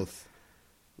both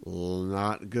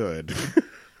not good.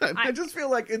 I just feel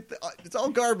like it's all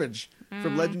garbage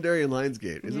from Legendary and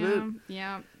Lionsgate, isn't it?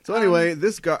 Yeah. So anyway,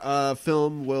 this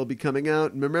film will be coming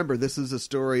out. And remember, this is a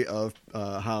story of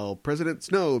how President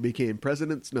Snow became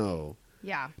President Snow.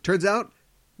 Yeah. Turns out,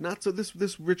 not so.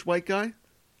 This rich white guy,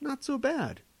 not so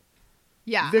bad.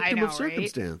 Yeah, victim I know, of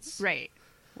circumstance. Right.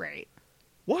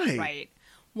 Why? Right.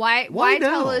 Why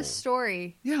tell now? his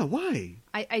story? Yeah, why?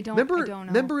 I don't know.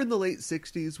 Remember in the late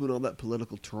 60s when all that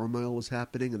political turmoil was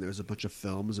happening and there was a bunch of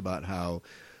films about how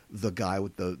the guy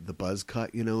with the buzz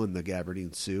cut, and the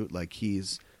gabardine suit, like hey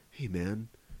man,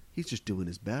 he's just doing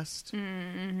his best.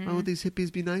 Mm-hmm. Why would these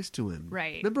hippies be nice to him?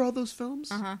 Right. Remember all those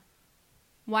films? Uh-huh.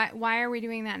 Why are we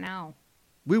doing that now?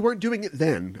 We weren't doing it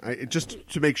then. Just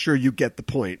to make sure you get the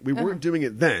point. We weren't doing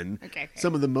it then. Okay.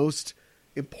 Some of the most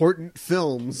important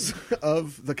films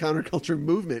of the counterculture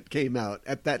movement came out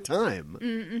at that time.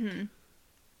 Mm-hmm.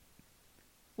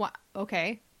 What?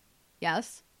 Okay.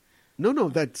 Yes.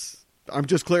 No, I'm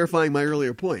just clarifying my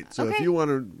earlier point. So okay. if you want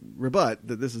to rebut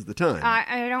that this is the time.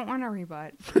 I don't want to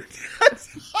rebut.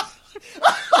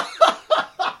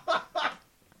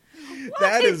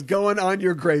 That is going on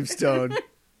your gravestone.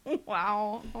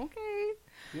 Wow. Okay.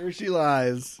 Here she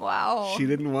lies. Wow. She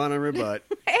didn't want to rebut.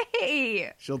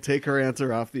 Hey. She'll take her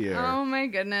answer off the air. Oh my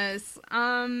goodness.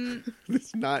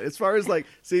 It's not, as far as like,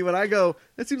 see, when I go,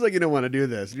 it seems like you don't want to do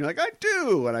this. And you're like, I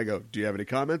do. And I go, do you have any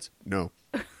comments? No.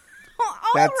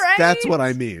 That's what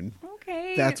I mean.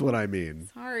 Okay. That's what I mean.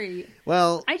 Sorry.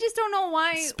 Well, I just don't know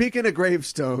why. Speaking of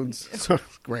gravestones.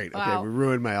 Great. Okay, Wow. we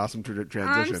ruined my awesome transition.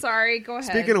 I'm sorry. Go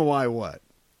ahead. Speaking of why what?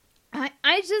 I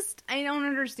don't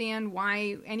understand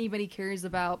why anybody cares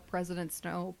about President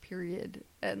Snow, period.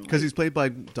 Because he's played by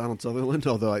Donald Sutherland,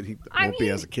 although he won't be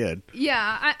as a kid.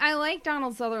 Yeah, I like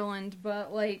Donald Sutherland,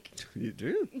 but like... You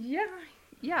do?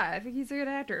 Yeah, I think he's a good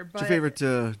actor. But, what's your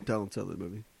favorite Donald Sutherland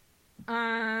movie?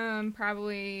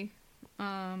 Probably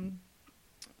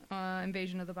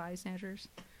Invasion of the Body Snatchers.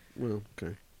 Well,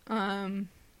 okay.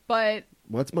 But...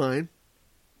 What's mine?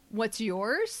 What's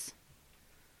yours?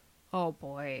 Oh,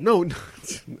 boy. No,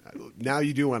 now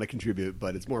you do want to contribute,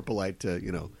 but it's more polite to,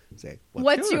 say,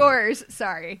 what's yours?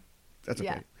 Sorry. That's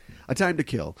okay. A Time to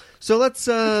Kill. So let's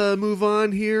move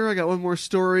on here. I got one more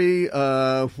story.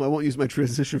 I won't use my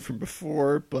transition from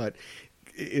before, but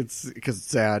it's because it's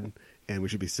sad, and we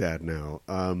should be sad now.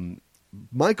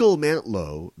 Michael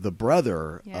Mantlo, the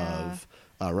brother of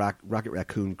Rocket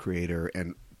Raccoon creator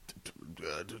and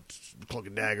Cloak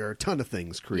and Dagger, ton of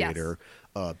things creator,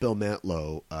 Bill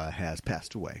Mantlo has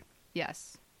passed away.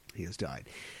 Yes. He has died.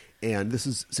 And this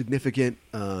is significant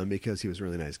because he was a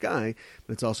really nice guy,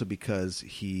 but it's also because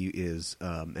he is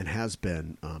and has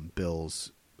been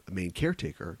Bill's main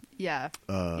caretaker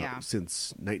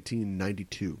since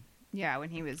 1992. Yeah, when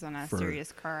he was in a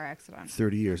serious car accident.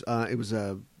 30 years. It was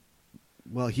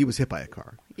he was hit by a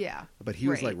car. Yeah. But he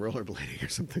was like rollerblading or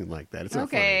something like that. It's not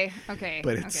funny.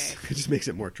 But it just makes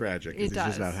it more tragic because he's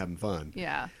just out having fun.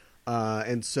 Yeah.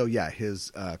 And so,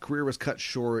 his career was cut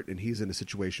short, and he's in a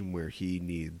situation where he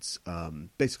needs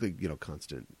basically,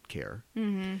 constant care.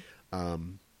 Mm-hmm.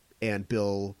 And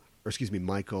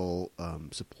Michael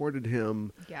supported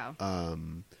him. Yeah.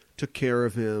 Took care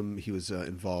of him. He was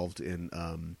involved in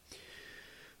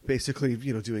basically,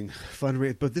 doing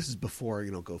fundraisers. But this is before,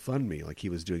 GoFundMe. Like, he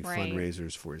was doing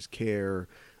fundraisers for his care.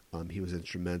 He was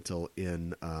instrumental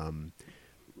in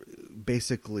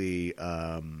basically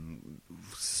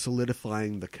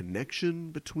solidifying the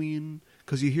connection between,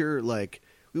 because you hear, like,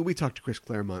 we talk to Chris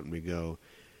Claremont and we go,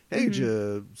 hey, did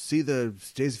you see the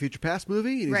Days of Future Past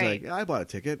movie? And he's like, I bought a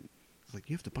ticket. It's like,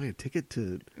 you have to buy a ticket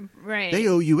to, they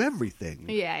owe you everything.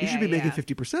 You should be making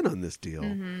 50% on this deal.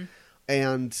 Mm-hmm.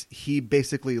 And he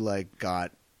basically, like,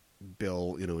 got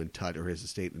Bill, in touch, or his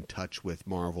estate in touch with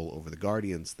Marvel over the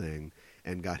Guardians thing,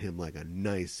 and got him, like, a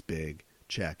nice big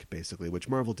check, basically, which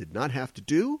Marvel did not have to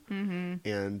do,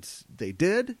 and they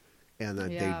did, and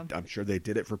I'm sure they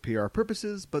did it for PR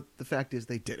purposes, but the fact is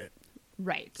they did it.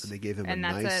 Right. And they gave him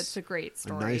it's a great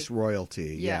story. A nice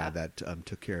royalty, that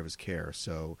took care of his care.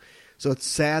 So it's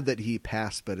sad that he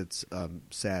passed, but it's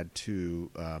sad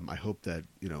too. I hope that,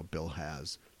 Bill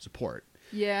has support.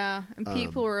 Yeah, and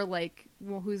people are like,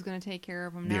 well, who's going to take care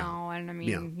of him now? And I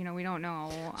mean, we don't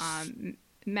know.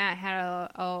 Matt had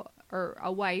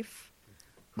a wife.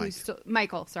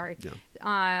 Michael, sorry.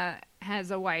 Yeah.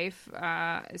 Has a wife.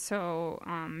 So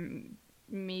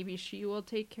maybe she will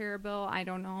take care of Bill. I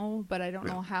don't know, but I don't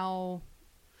know how,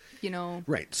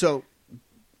 Right. So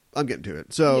I'm getting to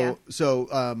it. So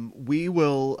we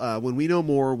will, when we know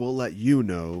more, we'll let you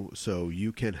know so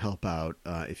you can help out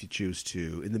if you choose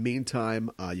to. In the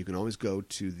meantime, you can always go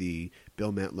to the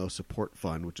Bill Mantlo Support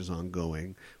Fund, which is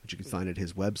ongoing, which you can find at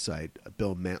his website,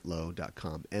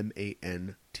 billmantlo.com,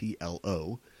 MANTLO.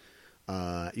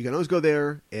 You can always go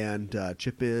there and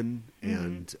chip in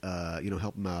and,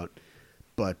 help him out.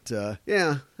 But, I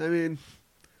mean,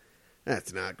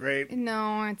 that's not great.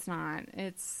 No, it's not.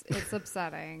 It's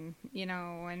upsetting,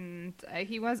 and I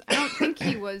don't think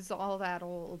he was all that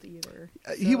old either.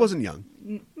 So. He wasn't young.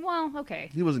 Well, okay.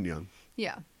 He wasn't young.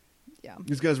 Yeah.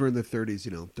 These guys were in their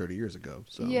 30s, 30 years ago.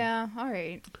 So yeah, all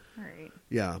right.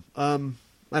 Yeah. I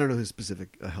don't know his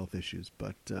specific health issues,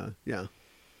 but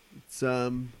it's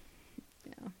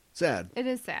sad. It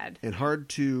is sad and hard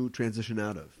to transition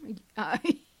out of.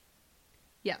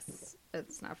 Yes,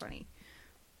 it's not funny.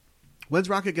 When's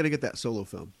Rocket going to get that solo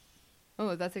film?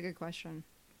 Oh, that's a good question.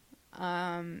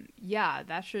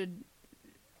 That should.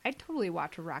 I'd totally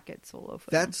watch a Rocket solo film.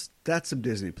 That's some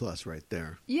Disney Plus right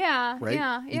there. Yeah, right.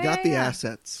 Yeah, you got the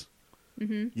assets.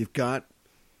 Mm-hmm. You've got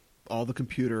all the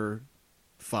computer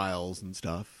files and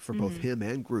stuff for both him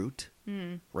and Groot.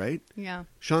 Right. Yeah.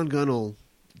 Sean Gunn will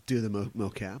do the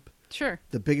mocap. Sure.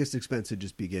 The biggest expense would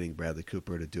just be getting Bradley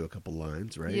Cooper to do a couple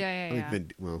lines, right? Yeah.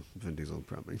 Vin Diesel will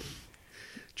probably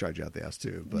charge you out the ass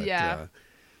too, but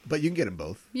but you can get them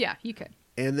both. Yeah, you could.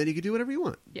 And then you can do whatever you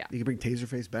want. Yeah. You can bring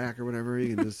Taserface back or whatever.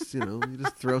 You can just, you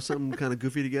just throw something kind of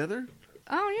goofy together.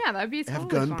 Oh yeah, that'd be totally have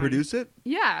Gunn fun. Produce it.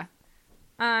 Yeah.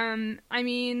 I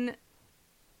mean,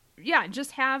 yeah,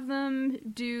 just have them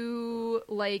do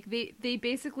like they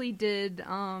basically did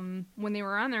when they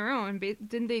were on their own.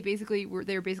 Didn't they basically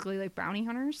they were basically like bounty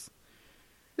hunters?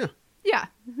 Yeah. Yeah.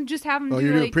 Just have them. Oh,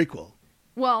 you're doing a prequel.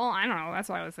 Well, I don't know. That's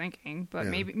what I was thinking, but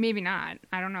maybe not.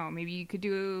 I don't know. Maybe you could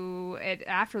do it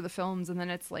after the films, and then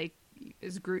it's like,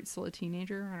 is Groot still a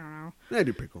teenager? I don't know. I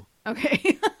do prequel.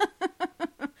 Okay.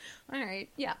 All right.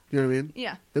 Yeah. You know what I mean?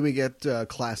 Yeah. Then we get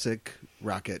classic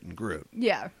Rocket and Groot.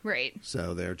 Yeah. Right.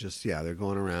 So they're just they're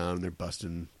going around, they're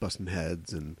busting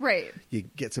heads, and you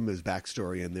get some of his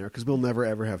backstory in there because we'll never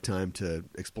ever have time to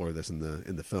explore this in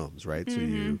the films, right? So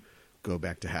you go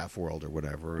back to Half World or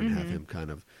whatever and have him kind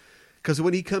of. Because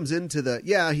when he comes into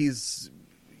he's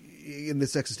in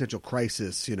this existential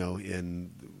crisis, in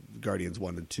Guardians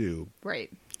 1 and 2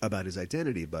 Right. about his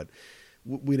identity, but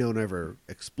we don't ever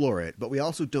explore it. But we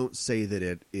also don't say that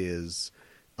it is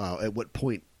at what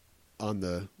point on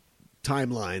the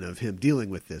timeline of him dealing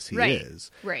with this he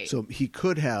is. Right. So he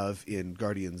could have, in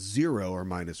Guardians 0 or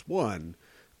 -1,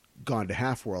 gone to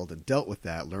Half-World and dealt with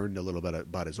that, learned a little bit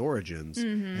about his origins,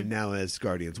 and now as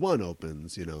Guardians 1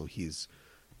 opens, he's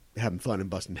having fun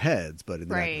and busting heads, but in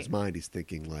the back of his mind he's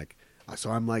thinking like, so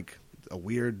I'm like a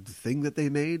weird thing that they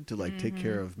made to like take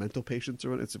care of mental patients or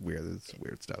what. It's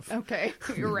weird stuff. Okay,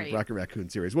 you're right. Rocket Raccoon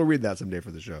series. We'll read that someday for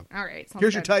the show. All right.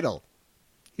 Here's your title.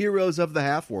 Heroes of the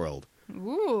Half-World.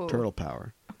 Ooh. Turtle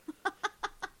power.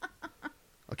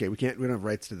 Okay, we don't have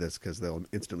rights to this because they'll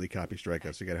instantly copy strike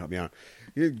us. You got to help me out.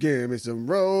 You give me some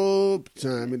rope,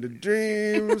 time into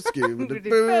dreams, give me the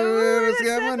booze,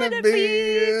 I wanna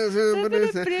be.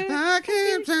 I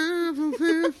can't.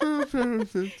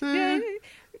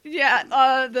 Yeah,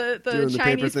 the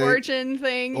Chinese fortune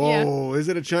thing. Oh, is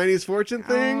it a Chinese fortune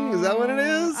thing? Is that what it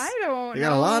is? I don't know. You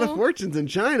got a lot of fortunes in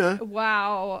China.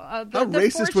 Wow. How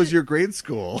racist was your grade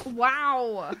school?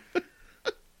 Wow.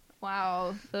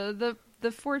 Wow.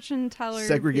 The fortune teller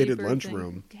segregated paper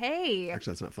lunchroom. Thing. Hey.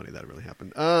 Actually, that's not funny. That really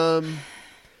happened.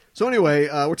 So anyway,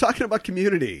 we're talking about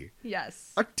Community.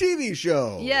 Yes. A TV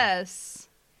show. Yes.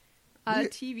 A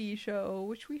TV show,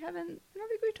 which I don't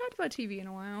think we've talked about TV in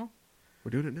a while. We're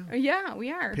doing it now. Yeah,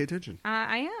 we are. Pay attention.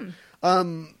 I am.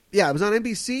 Yeah, it was on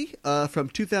NBC from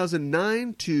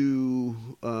 2009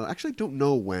 to actually don't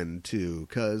know when to,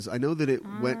 because I know that it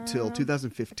went till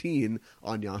 2015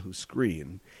 on Yahoo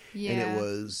Screen. Yeah. And it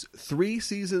was 3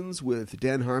 seasons with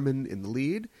Dan Harmon in the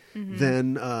lead.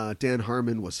 Then Dan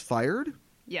Harmon was fired.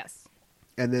 Yes.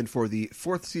 And then for the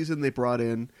 4th season, they brought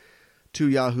in 2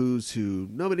 Yahoos who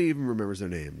nobody even remembers their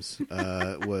names.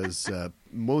 It was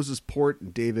Moses Port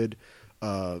and David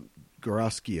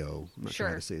Garaschio. I'm not sure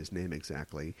how to say his name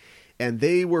exactly. And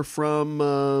they were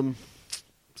from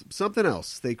something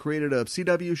else. They created a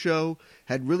CW show,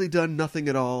 had really done nothing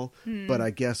at all, but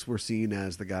I guess were seen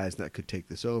as the guys that could take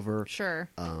this over. Sure.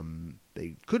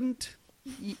 They couldn't.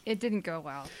 It didn't go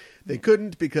well. They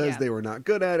couldn't because they were not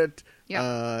good at it. Yep.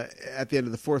 At the end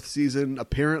of the 4th season,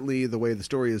 apparently the way the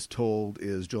story is told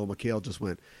is Joel McHale just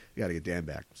went, "You got to get Dan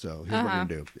back. So here's what we're going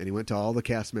to do." And he went to all the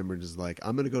cast members and was like,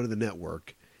 "I'm going to go to the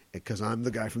network because I'm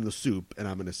the guy from The Soup, and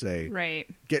I'm going to say,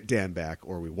 get Dan back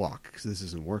or we walk because this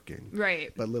isn't working."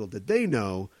 Right. But little did they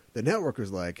know, the network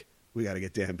was like, "We got to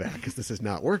get Dan back because this is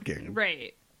not working."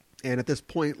 Right. And at this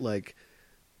point, like,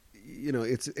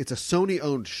 it's a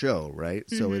Sony-owned show, right?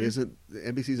 So it isn't,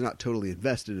 NBC's not totally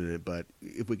invested in it, but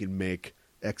if we can make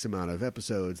X amount of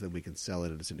episodes, then we can sell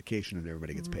it into syndication and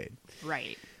everybody gets paid.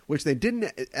 Right. Which they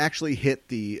didn't actually hit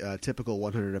the typical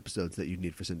 100 episodes that you'd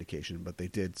need for syndication, but they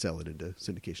did sell it into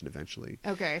syndication eventually.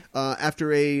 Okay.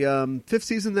 After a 5th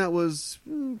season that was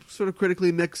sort of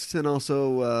critically mixed and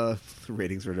also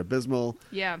ratings were abysmal.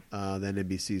 Yeah. Then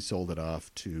NBC sold it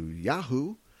off to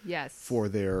Yahoo. Yes. For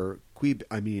their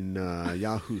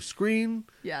Yahoo Screen.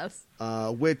 Yes.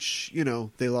 Which,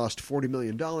 they lost $40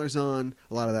 million on.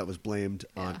 A lot of that was blamed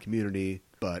on Community,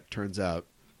 but turns out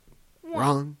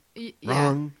wrong.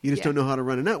 Wrong. You just don't know how to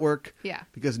run a network. Yeah.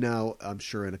 Because now, I'm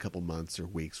sure in a couple months or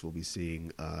weeks, we'll be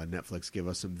seeing Netflix give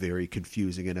us some very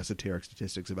confusing and esoteric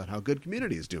statistics about how good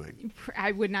Community is doing.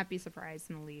 I would not be surprised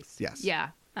in the least. Yes. Yeah.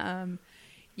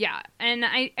 Yeah. And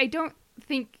I don't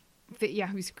think that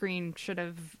Yahoo Screen should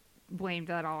have blamed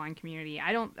that all on Community.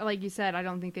 I don't, like you said, I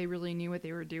don't think they really knew what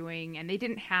they were doing, and they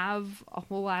didn't have a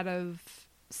whole lot of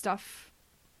stuff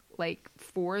like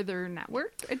for their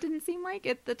network. It didn't seem like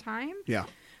at the time. Yeah.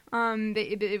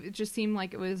 It just seemed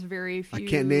like it was very few. I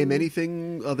can't name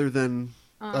anything other than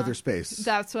Other Space.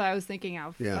 That's what I was thinking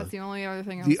of. Yeah. That's the only other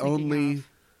thing I was thinking of. The only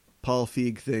Paul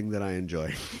Feig thing that I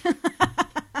enjoy.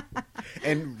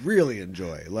 And really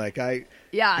enjoy.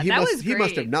 Yeah, that was great. He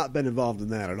must have not been involved in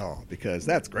that at all, because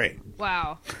that's great.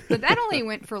 Wow. But that only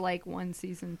went for 1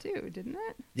 season too, didn't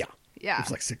it? Yeah. Yeah. It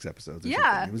was like 6 episodes or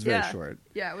something. It was very short.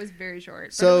 Yeah, it was very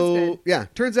short. So,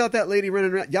 turns out that lady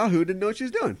running around Yahoo didn't know what she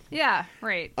was doing. Yeah,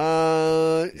 right.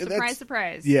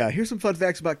 Surprise. Yeah, here's some fun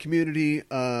facts about Community.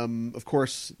 Of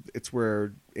course, it's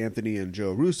where Anthony and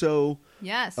Joe Russo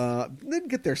didn't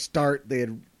get their start. They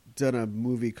had done a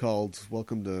movie called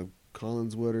Welcome to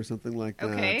Collinswood or something like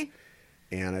that. Okay.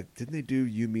 And didn't they do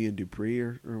You, Me, and Dupree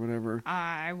or whatever?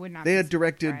 I would not. They had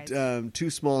directed 2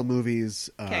 small movies,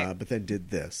 but then did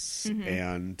this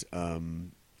and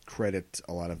credit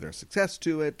a lot of their success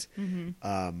to it.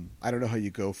 I don't know how you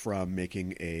go from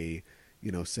making a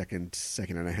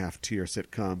second and a half tier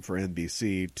sitcom for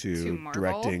NBC to Marvel.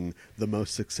 directing the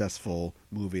most successful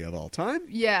movie of all time.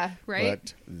 Yeah, right?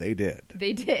 But they did.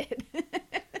 They did.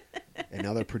 And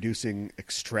now they're producing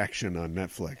Extraction on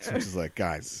Netflix, which is like,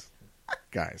 guys,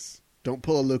 don't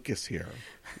pull a Lucas here.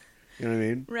 You know what I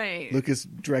mean? Right. Lucas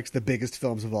directs the biggest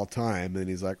films of all time, and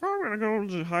he's like, oh, I'm going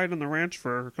to go hide on the ranch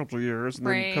for a couple of years and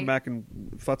then come back and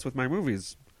futz with my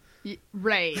movies.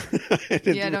 Right.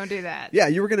 Yeah, don't do that. Yeah,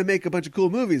 you were going to make a bunch of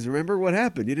cool movies. Remember what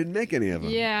happened? You didn't make any of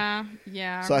them.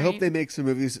 Yeah. So I hope they make some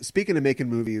movies. Speaking of making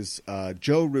movies,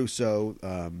 Joe Russo,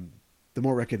 the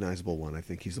more recognizable one, I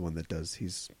think he's the one that does.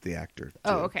 He's the actor. Too,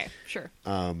 Oh, okay, sure.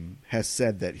 Has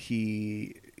said that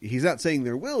he's not saying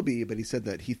there will be, but he said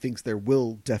that he thinks there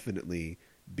will definitely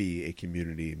be a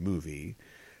community movie.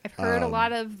 I've heard a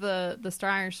lot of the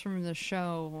stars from the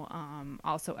show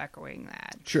also echoing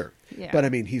that. Sure. Yeah. But I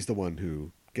mean, he's the one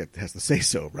who has to say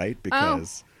so, right?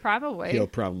 Because probably he'll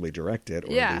probably direct it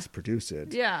or at least produce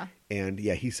it. Yeah. And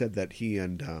he said that he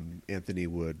and Anthony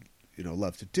would,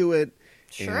 love to do it.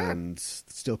 Sure. And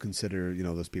still consider,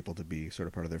 those people to be sort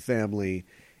of part of their family.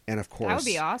 And of course, that would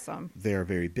be awesome. They're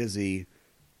very busy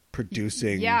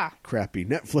producing crappy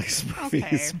Netflix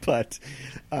movies. Okay.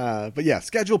 But yeah,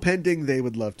 schedule pending, they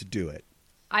would love to do it.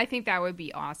 I think that would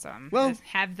be awesome. Well, just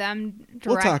have them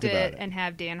we'll direct talk about it and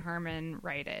have Dan Harmon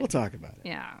write it. We'll talk about it.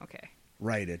 Yeah, okay.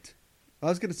 Write it. I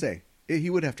was going to say, he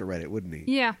would have to write it, wouldn't he?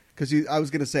 Yeah. Because I was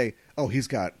going to say, he's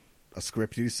got a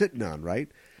script he's sitting on, right?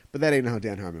 But that ain't how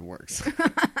Dan Harmon works.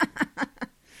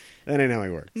 That ain't how he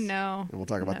works. No. And we'll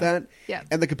talk about that. Yeah.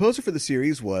 And the composer for the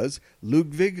series was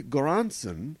Ludwig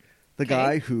Göransson, the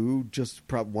guy who just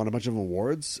won a bunch of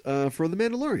awards for The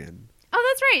Mandalorian. Oh,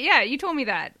 that's right. Yeah, you told me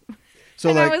that. So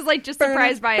and I was just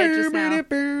surprised by it just now. Wow,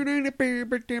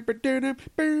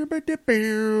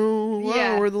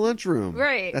 we're in the lunchroom.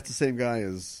 Right. That's the same guy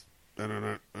as...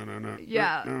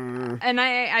 Yeah. And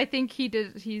I think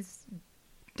he's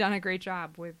done a great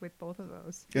job with both of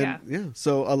those. Yeah.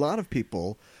 So a lot of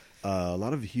people, a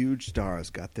lot of huge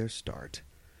stars got their start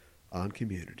on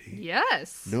Community.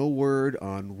 Yes. No word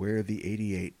on where the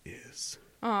 88 is.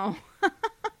 Oh.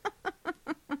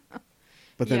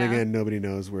 But then again, nobody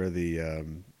knows where the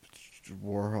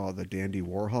the Dandy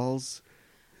Warhols.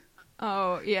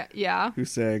 Oh, yeah. Who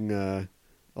sang a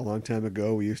long time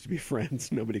ago, we used to be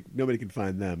friends. Nobody can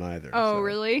find them either. Oh, so.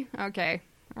 really? Okay.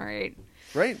 All right.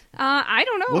 Right? I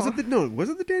don't know. Was it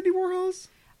the Dandy Warhols?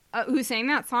 Who sang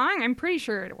that song? I'm pretty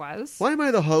sure it was. Why am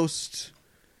I the host,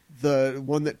 the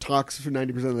one that talks for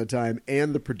 90% of the time,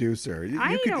 and the producer? You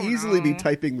could easily be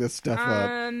typing this stuff up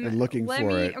and looking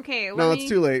for it. Okay, it's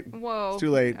too late. Whoa. It's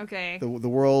too late. Okay. The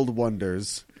world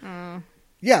wonders.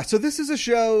 Yeah, so this is a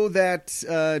show that...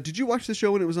 did you watch the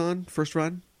show when it was on, first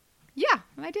run? Yeah,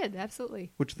 I did,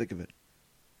 absolutely. What'd you think of it?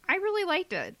 I really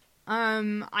liked it.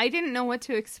 I didn't know what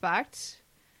to expect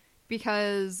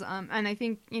because, and I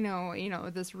think,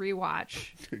 this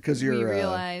rewatch, because you're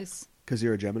realize... Because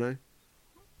you're a Gemini?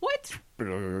 What?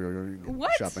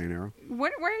 What? Shot by an arrow. Why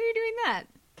are you doing that?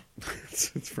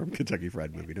 It's from Kentucky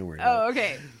Fried Movie. Don't worry about it.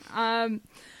 Okay.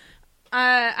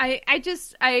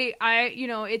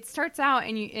 It starts out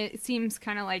and it seems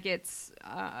kind of like it's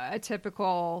a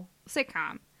typical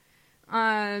sitcom.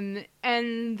 And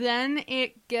then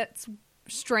it gets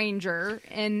stranger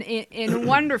in a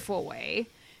wonderful way.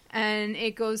 And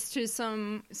it goes to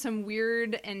some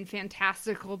weird and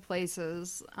fantastical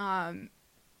places. And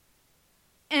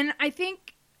I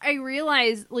think I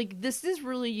realized, this is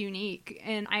really unique.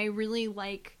 And I really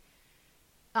like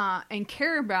and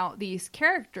care about these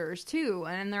characters, too.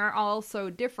 And they're all so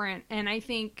different. And I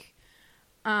think,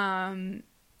 having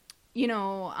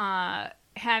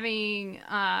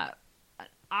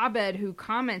Abed who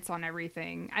comments on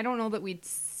everything, I don't know that we'd,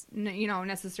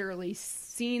 necessarily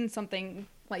seen something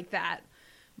like that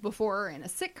before in a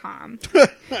sitcom.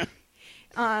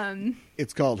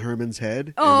 It's called Herman's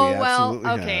Head. Oh, well,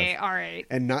 okay, all right.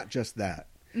 And not just that.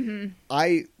 Mm-hmm.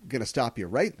 I'm going to stop you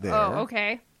right there. Oh,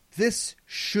 okay. This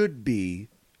should be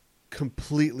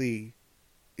completely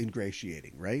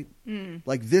ingratiating, right?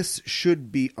 This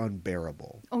should be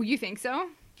unbearable. Oh, you think so?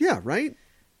 Yeah, right?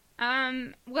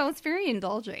 Well, it's very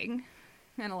indulging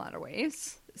in a lot of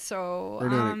ways. So, or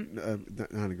not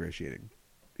ingratiating.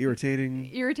 Irritating,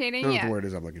 yeah. That's the word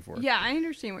is I'm looking for. Yeah, I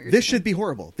understand what you're saying. This should be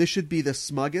horrible. This should be the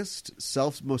smuggest,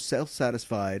 most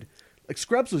self-satisfied. Like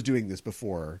Scrubs was doing this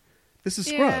before. This is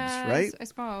Scrubs, right? I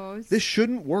suppose. This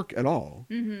shouldn't work at all.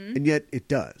 Mm-hmm. And yet it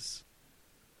does.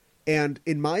 And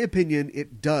in my opinion,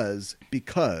 it does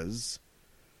because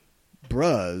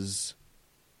Bruz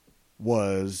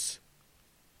was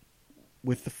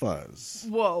with the fuzz.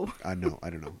 Whoa. I don't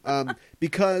know.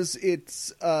 Because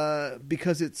it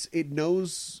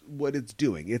knows what it's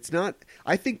doing. It's not.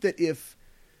 I think that if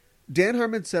Dan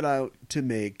Harmon set out to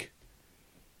make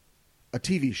a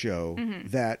TV show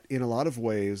that, in a lot of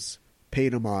ways,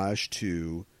 paid homage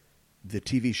to the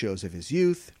TV shows of his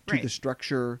youth, to the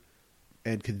structure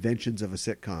and conventions of a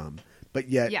sitcom, but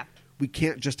yet we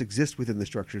can't just exist within the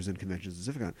structures and conventions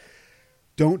of a sitcom.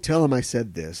 Don't tell him I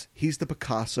said this. He's the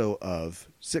Picasso of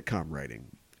sitcom writing.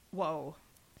 Whoa.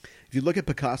 If you look at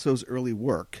Picasso's early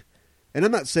work, and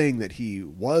I'm not saying that he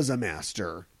was a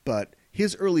master, but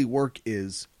his early work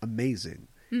is amazing.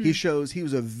 He shows he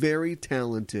was a very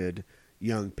talented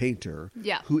young painter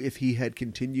who, if he had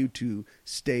continued to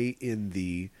stay in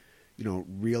the,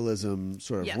 realism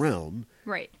sort of realm,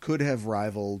 could have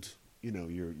rivaled,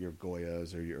 your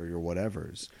Goyas or your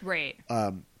whatevers. Right.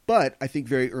 But I think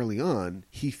very early on,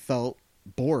 he felt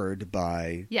bored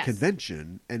by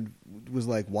convention and was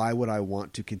like, why would I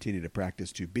want to continue to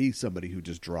practice to be somebody who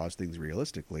just draws things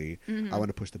realistically? I want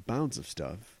to push the bounds of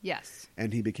stuff. Yes.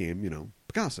 And he became,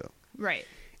 Picasso. Right.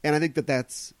 And I think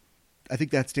that's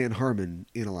Dan Harmon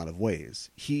in a lot of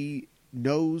ways. He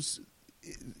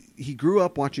grew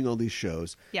up watching all these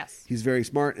shows. Yes. He's very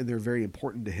smart and they're very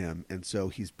important to him. And so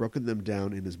he's broken them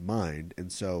down in his mind.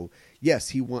 And so, yes,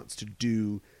 he wants to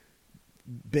do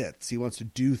bits. He wants to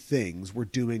do things. We're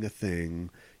doing a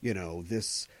thing.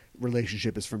 This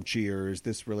relationship is from Cheers.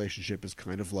 This relationship is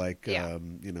kind of like,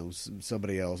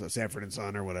 somebody else, Sanford and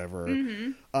Son or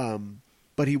whatever.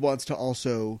 But he wants to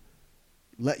also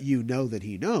let you know that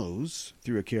he knows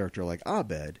through a character like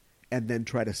Abed, and then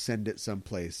try to send it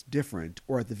someplace different,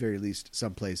 or at the very least,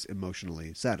 someplace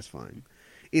emotionally satisfying.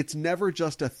 It's never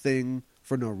just a thing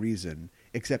for no reason,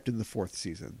 except in the 4th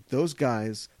season. Those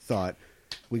guys thought,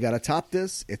 we got to top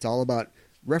this. It's all about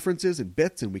references and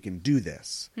bits, and we can do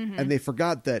this. And they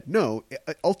forgot that, no,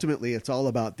 ultimately, it's all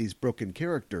about these broken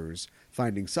characters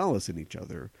finding solace in each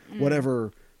other.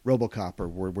 Whatever RoboCop or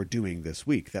we're doing this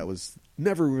week, that was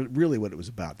never really what it was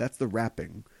about. That's the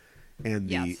wrapping, and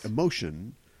the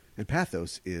emotion and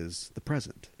pathos is the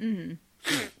present.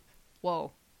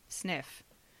 Whoa, sniff.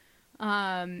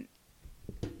 I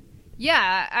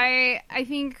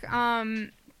think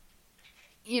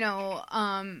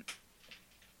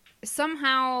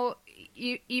somehow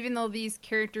even though these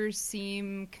characters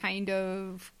seem kind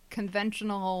of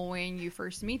conventional when you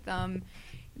first meet them,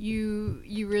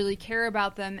 you really care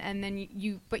about them, and then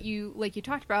you like you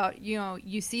talked about,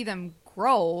 you see them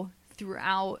grow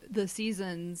throughout the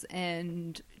seasons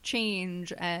and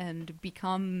change and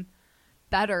become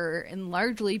better, and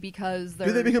largely because they're...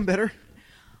 Do they become better?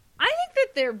 I think that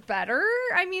they're better.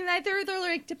 I mean, they're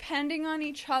like depending on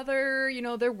each other.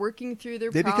 They're working through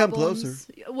their problems. They become closer.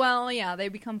 Well, yeah, they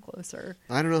become closer.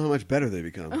 I don't know how much better they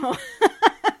become.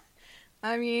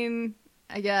 I mean,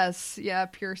 I guess, yeah,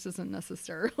 Pierce isn't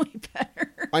necessarily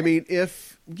better. I mean,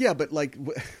 but like...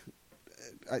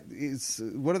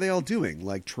 what are they all doing?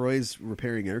 Like Troy's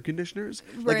repairing air conditioners?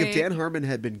 Like if Dan Harmon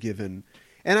had been given,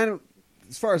 and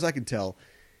as far as I can tell,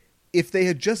 if they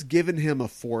had just given him a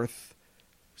 4th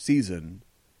season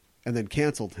and then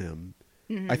canceled him,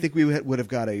 I think we would have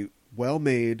got a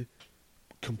well-made,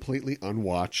 completely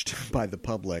unwatched by the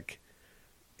public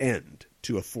end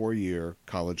to a 4-year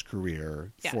college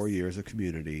career, 4 years of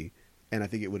Community, and I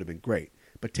think it would have been great.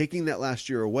 But taking that last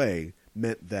year away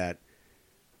meant that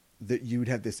you'd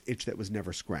have this itch that was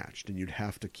never scratched, and you'd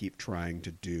have to keep trying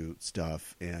to do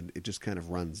stuff, and it just kind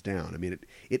of runs down. I mean,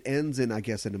 it ends in, I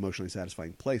guess, an emotionally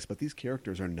satisfying place, but these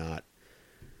characters are not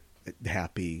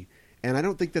happy, and I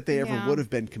don't think that they ever would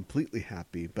have been completely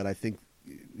happy, but I think,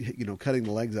 cutting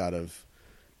the legs out of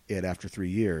it after 3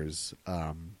 years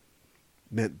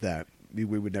meant that we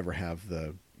would never have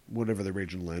whatever the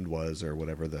original end was, or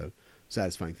whatever the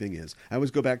satisfying thing is. I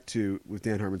always go back to, with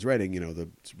Dan Harmon's writing, the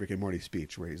Rick and Morty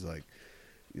speech where he's like,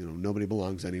 nobody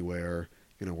belongs anywhere.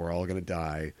 We're all going to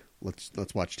die.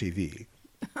 Let's watch TV.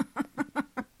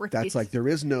 Right. That's like, there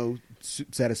is no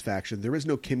satisfaction. There is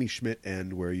no Kimmy Schmidt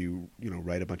end where you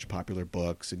write a bunch of popular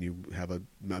books and you have an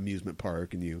amusement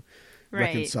park and you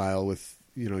reconcile with,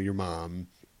 your mom.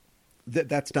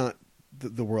 That's not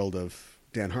the world of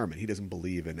Dan Harmon. He doesn't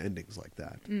believe in endings like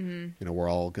that. We're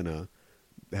all going to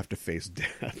have to face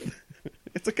death.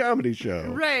 It's a comedy show.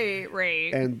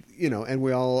 Right. And, and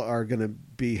we all are going to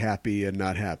be happy and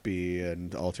not happy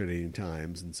and alternating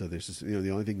times. And so there's just, the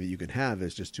only thing that you can have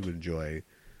is just to enjoy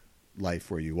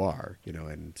life where you are,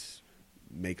 and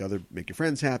make your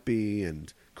friends happy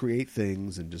and create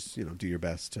things and just, do your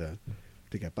best to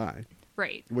get by.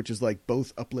 Right. Which is like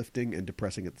both uplifting and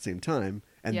depressing at the same time.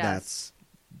 And that's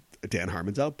Dan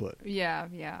Harmon's output.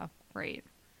 Yeah. Right.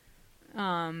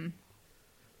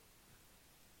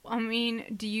 I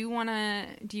mean, do you want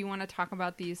to talk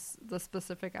about the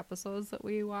specific episodes that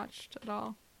we watched at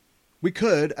all? We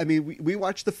could. I mean, we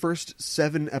watched the first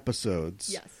 7 episodes.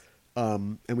 Yes.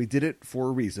 And we did it for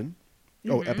a reason.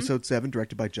 Mm-hmm. Oh, episode 7,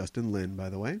 directed by Justin Lin, by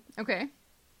the way. Okay.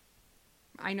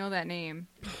 I know that name.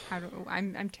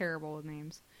 I'm terrible with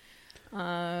names. But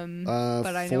I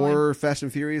know 4 Fast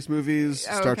and Furious movies,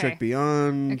 Star Trek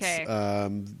Beyond. Okay.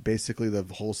 Basically, the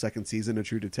whole second season of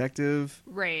True Detective.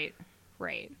 Right.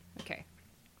 Okay.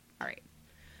 All right.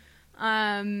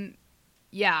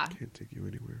 Yeah. Can't take you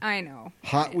anywhere. I know.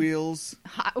 Hot Wheels.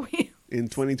 In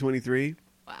 2023.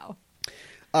 Wow.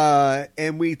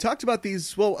 And we talked about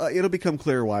these. Well, it'll become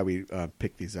clear why we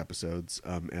pick these episodes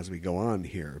as we go on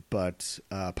here. But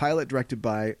pilot directed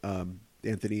by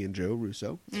Anthony and Joe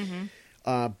Russo,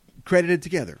 credited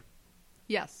together.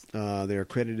 Yes. They're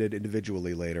credited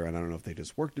individually later, and I don't know if they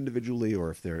just worked individually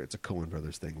or if it's a Coen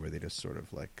Brothers thing where they just sort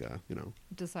of like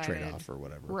decided. trade off or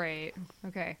whatever. Right.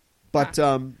 Okay. But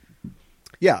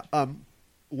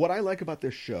what I like about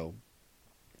this show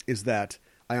is that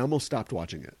I almost stopped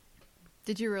watching it.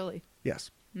 Did you really?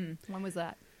 Yes. When was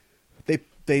that?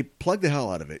 They plugged the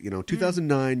hell out of it.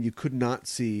 2009. You couldn't not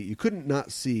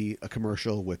see a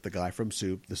commercial with the guy from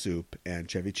The Soup, and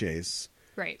Chevy Chase.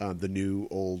 Right. The new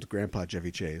old grandpa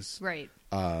Chevy Chase. Right.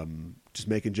 Just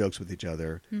making jokes with each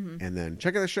other, and then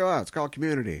check the show out. It's called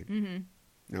Community. And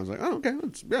I was like, oh, okay,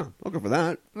 I'll go for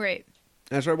that. Right.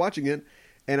 And I started watching it,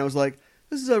 and I was like,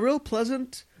 this is a real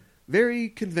pleasant, very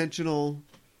conventional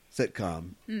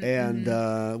sitcom. And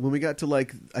when we got to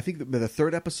I think the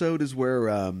 3rd episode is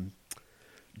where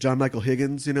John Michael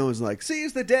Higgins, is like,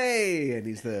 seize the day, and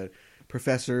he's the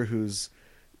professor who's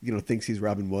thinks he's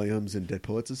Robin Williams in Dead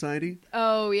Poets Society.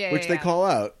 Oh yeah, which they call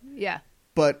out. Yeah.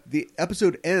 But the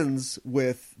episode ends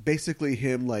with basically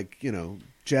him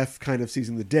Jeff kind of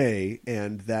seizing the day,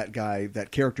 and that guy,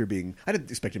 that character being, I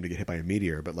didn't expect him to get hit by a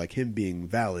meteor, but him being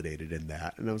validated in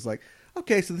that. And I was like,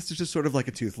 okay, so this is just sort of like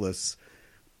a Toothless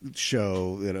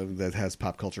show that has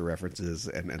pop culture references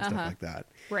and stuff like that.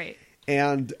 Right.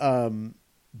 And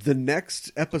the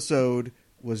next episode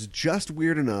was just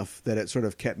weird enough that it sort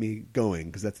of kept me going,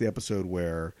 because that's the episode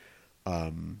where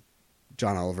John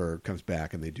Oliver comes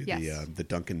back and they do the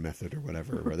Duncan method or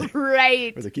whatever, where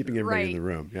right, where they're keeping everybody in the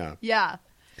room. Yeah.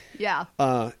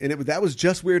 And that was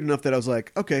just weird enough that I was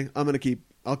like, okay,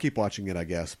 I'll keep watching it, I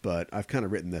guess, but I've kind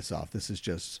of written this off. This is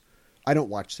just, I don't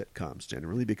watch sitcoms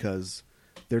generally because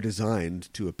they're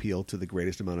designed to appeal to the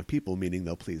greatest amount of people, meaning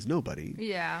they'll please nobody.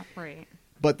 Yeah, right.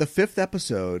 But the 5th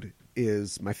episode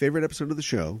is my favorite episode of the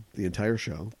show, the entire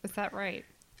show. Is that right?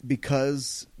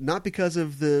 Not because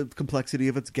of the complexity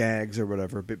of its gags or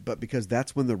whatever, but because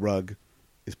that's when the rug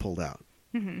is pulled out.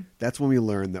 Mm-hmm. That's when we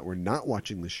learn that we're not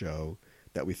watching the show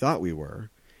that we thought we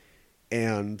were.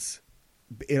 And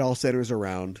it all centers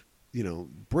around,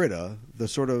 Britta, the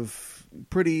sort of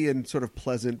pretty and sort of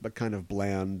pleasant but kind of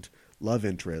bland love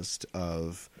interest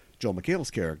of Joel McHale's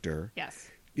character. Yes.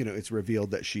 It's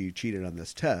revealed that she cheated on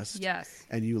this test. Yes.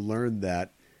 And you learn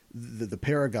that the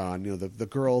paragon, the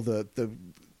girl, the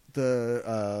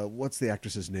what's the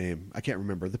actress's name? I can't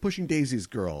remember. The Pushing Daisies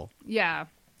girl. Yeah.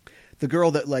 The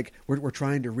girl that we're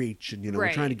trying to reach and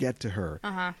we're trying to get to her.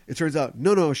 Uh-huh. It turns out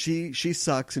no, she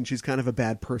sucks and she's kind of a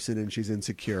bad person and she's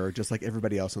insecure just like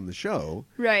everybody else on the show.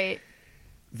 Right.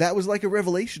 That was like a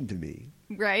revelation to me.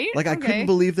 Right. I couldn't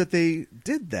believe that they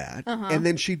did that. Uh-huh. And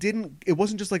then it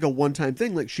wasn't just like a one-time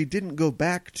thing. She didn't go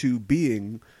back to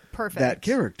being perfect that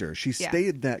character. She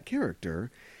stayed that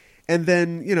character. And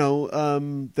then,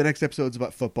 the next episode's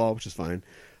about football, which is fine,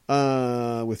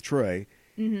 with Troy.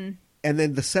 Mm-hmm. And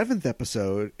then the 7th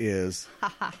episode is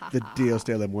the Dios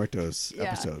de los Muertos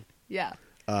episode. Yeah.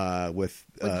 With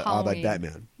All About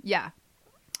Batman. Yeah.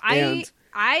 And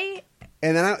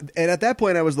at that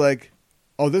point I was like,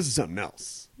 oh, this is something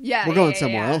else. Yeah. We're going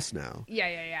somewhere else now. Yeah.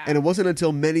 And it wasn't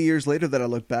until many years later that I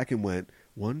looked back and went,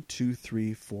 1, 2,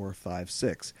 3, 4, 5,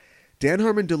 6. Dan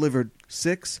Harmon delivered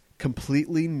 6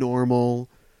 completely normal,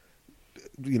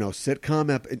 NBC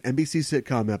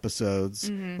sitcom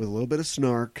episodes with a little bit of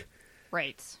snark.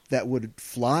 Right. That would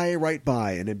fly right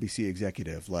by an NBC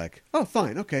executive like, oh,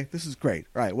 fine, okay, this is great.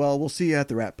 All right, well, we'll see you at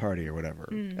the wrap party or whatever.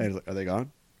 Are they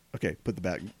gone? Okay, put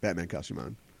the Batman costume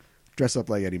on. Dress up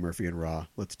like Eddie Murphy and Raw.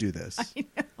 Let's do this. I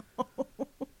know.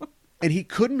 And he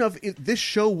couldn't have... This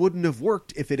show wouldn't have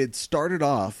worked if it had started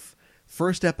off,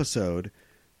 first episode,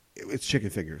 it's chicken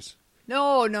fingers.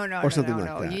 No. Or something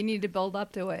like that. You need to build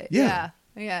up to it. Yeah.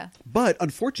 But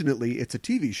unfortunately, it's a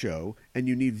TV show, and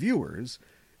you need viewers.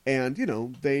 And,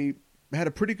 had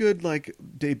a pretty good like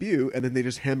debut, and then they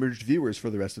just hemorrhaged viewers for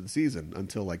the rest of the season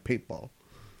until like Paintball.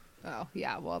 Oh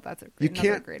yeah, well that's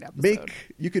another great episode.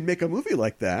 You can make a movie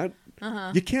like that.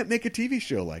 Uh-huh. You can't make a TV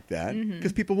show like that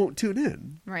because people won't tune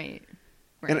in. Right.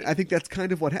 And I think that's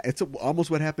kind of what it's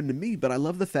almost what happened to me. But I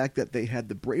love the fact that they had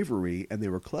the bravery and they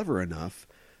were clever enough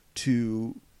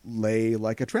to lay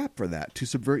like a trap for that, to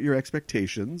subvert your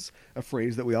expectations, a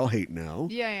phrase that we all hate now.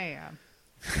 Yeah.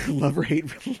 Love or hate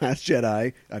Last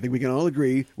Jedi. I think we can all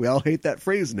agree we all hate that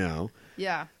phrase now.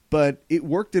 Yeah. But it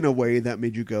worked in a way that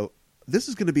made you go, this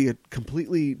is going to be a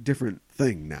completely different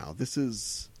thing now.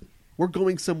 We're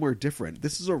going somewhere different.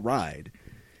 This is a ride.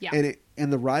 Yeah.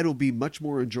 And the ride will be much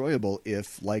more enjoyable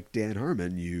if, like Dan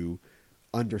Harmon, you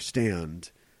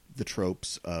understand the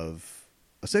tropes of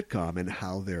a sitcom and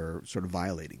how they're sort of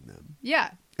violating them. Yeah.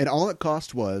 And all it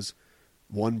cost was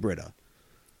one Britta.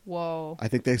 Whoa. I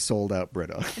think they sold out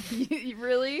Britta.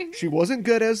 Really? She wasn't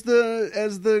good as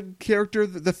the character,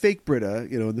 the fake Britta,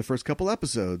 in the first couple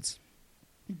episodes.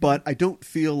 But I don't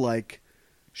feel like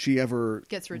she ever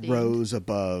gets redeemed, rose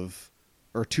above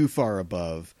or too far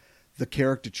above the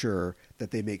caricature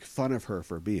that they make fun of her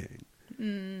for being.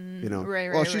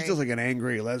 Right, she's just like an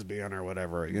angry lesbian or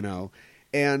whatever,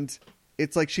 And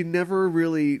it's like she never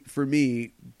really, for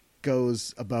me,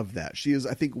 goes above that. She is,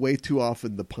 I think, way too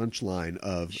often the punchline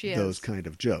of those kind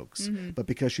of jokes. Mm-hmm. But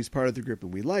because she's part of the group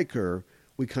and we like her,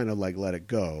 we kind of like let it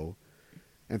go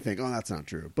and think, oh, that's not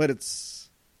true. But it's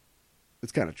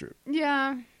kind of true.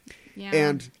 Yeah.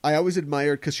 And I always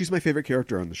admired, because she's my favorite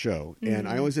character on the show, and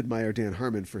I always admire Dan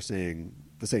Harmon for saying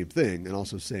the same thing, and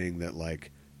also saying that,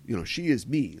 like, she is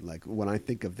me. Like, when I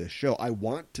think of this show,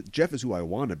 Jeff is who I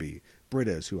want to be.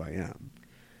 Britta is who I am.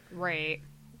 Right.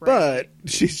 But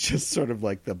she's just sort of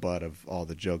like the butt of all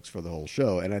the jokes for the whole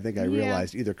show, and I think I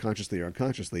realized, either consciously or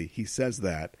unconsciously, he says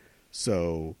that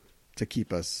so to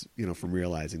keep us, from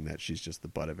realizing that she's just the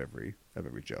butt of every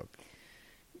joke.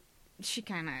 She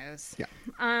kind of is. Yeah.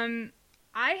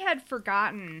 I had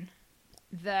forgotten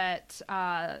that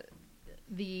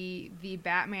the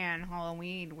Batman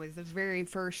Halloween was the very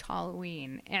first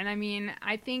Halloween, and I mean,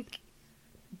 I think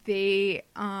they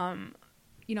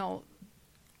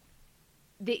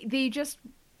they just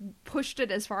pushed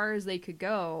it as far as they could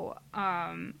go,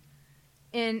 and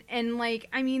like,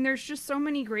 I mean, there's just so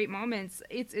many great moments.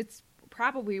 It's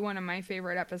probably one of my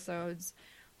favorite episodes.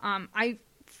 I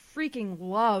freaking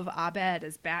love Abed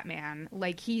as Batman.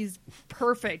 Like, he's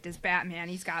perfect as Batman.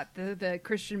 He's got the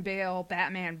Christian Bale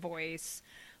Batman voice,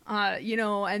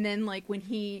 and then like when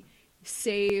he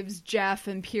saves Jeff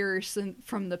and Pierce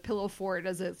from the pillow fort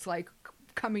as it's like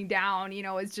coming down,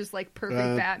 it's just like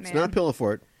perfect Batman. It's not pillow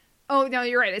fort. Oh no,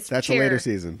 you're right. That's a later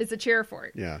season. It's a chair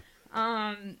fort. Yeah.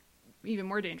 Even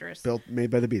more dangerous. Made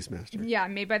by the Beastmaster. Yeah,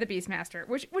 made by the Beastmaster,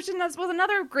 which was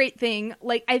another great thing.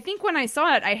 Like, I think when I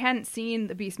saw it, I hadn't seen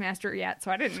the Beastmaster yet,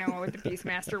 so I didn't know what the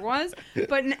Beastmaster was.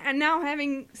 But and now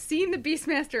having seen the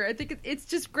Beastmaster, I think it's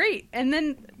just great. And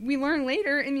then we learn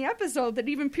later in the episode that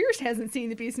even Pierce hasn't seen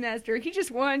the Beastmaster. He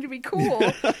just wanted to be cool,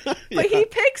 but he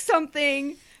picked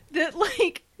something that,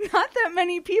 like, not that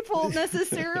many people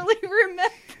necessarily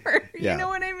remember. You know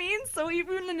what I mean? So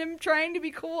even in him trying to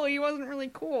be cool, he wasn't really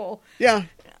cool. Yeah.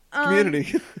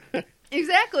 Community.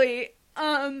 Exactly.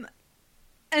 And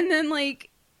then, like,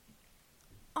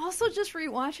 also just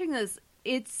rewatching this,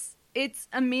 it's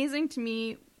amazing to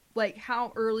me, like,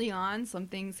 how early on some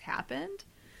things happened.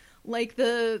 Like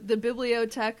the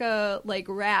Biblioteca, like,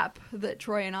 rap that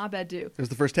Troy and Abed do. It was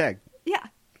the first tag. Yeah.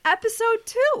 Episode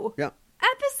 2. Yeah.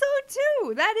 Episode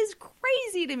 2. That is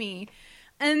crazy to me.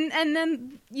 And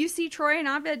then you see Troy and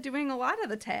Abed doing a lot of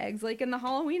the tags, like in the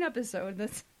Halloween episode.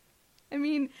 It's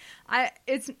maybe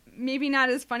not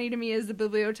as funny to me as the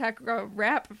Biblioteca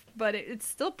rap, but it's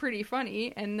still pretty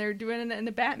funny, and they're doing it in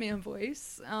the Batman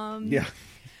voice. Yeah.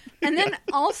 And then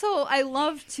also, I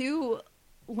love too,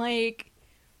 like,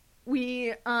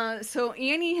 so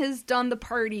Annie has done the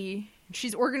party.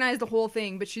 She's organized the whole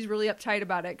thing, but she's really uptight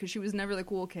about it because she was never the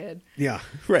cool kid. Yeah,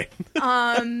 right.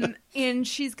 And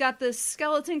she's got this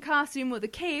skeleton costume with a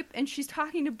cape, and she's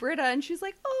talking to Britta, and she's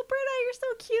like, "Oh, Britta, you're so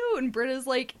cute." And Britta's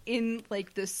like in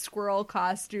like this squirrel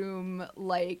costume,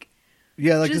 like,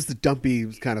 yeah, like just the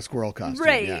dumpy kind of squirrel costume,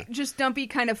 right? Yeah. Just dumpy,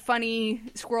 kind of funny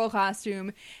squirrel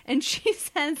costume. And she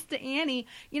says to Annie,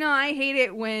 "I hate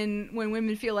it when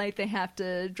women feel like they have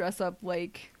to dress up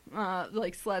like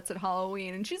sluts at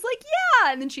Halloween." And she's like,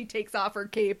 "Yeah," and then she takes off her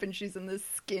cape and she's in this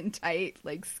skin tight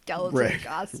like skeleton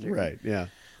costume. Right, yeah.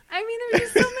 I mean,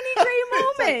 there's just so many great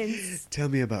moments. Tell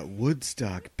me about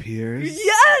Woodstock, Pierce.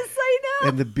 Yes, I know.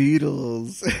 And the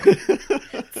Beatles.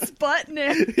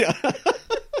 Sputnik. Yeah.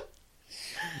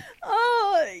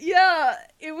 Oh, Yeah,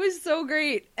 it was so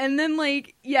great. And then,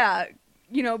 like, yeah,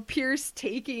 you know, Pierce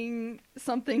taking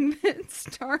something that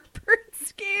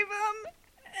Starburst gave him,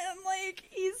 and, like,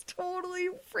 he's totally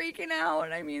freaking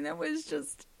out. I mean, that was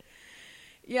just,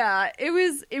 yeah, it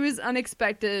was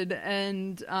unexpected.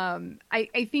 And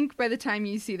I think by the time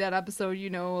you see that episode, you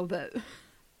know that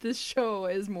this show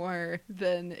is more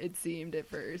than it seemed at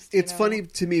first. It's funny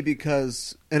to me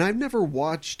because, and I've never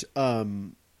watched,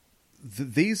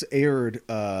 these aired,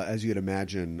 as you'd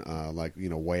imagine, like, you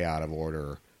know, way out of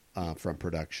order from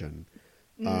production.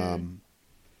 And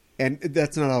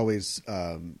that's not always,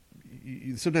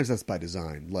 sometimes that's by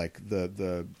design. Like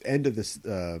the end of this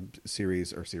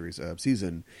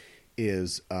season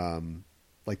is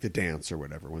like the dance or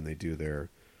whatever, when they do their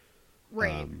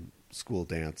school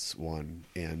dance one,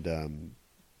 and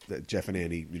that Jeff and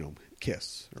Annie, you know,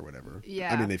 kiss or whatever.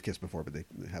 Yeah. I mean, they've kissed before, but they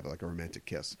have like a romantic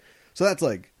kiss. So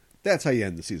that's how you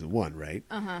end the season one, right?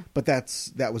 Uh-huh. But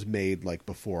that was made like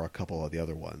before a couple of the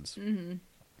other ones. Mm-hmm.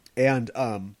 And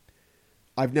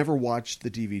I've never watched the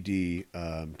DVD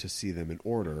to see them in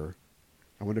order.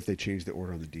 I wonder if they changed the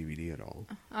order on the DVD at all.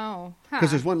 Oh,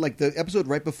 because there's one, like the episode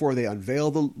right before they unveil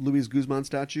the Luis Guzman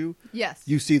statue. Yes,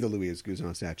 you see the Luis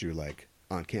Guzman statue like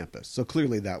on campus. So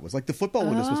clearly that was like the football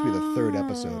one was supposed to be the third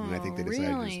episode, and I think they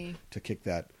decided to kick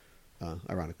that,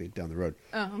 ironically, down the road.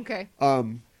 Oh, okay.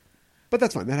 But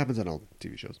that's fine. That happens on all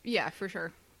TV shows. Yeah, for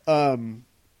sure.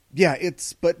 Yeah,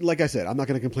 but like I said, I'm not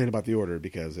going to complain about the order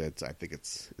because I think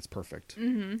it's perfect.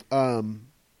 Mm-hmm.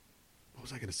 What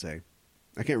was I going to say?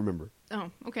 I can't remember. Oh,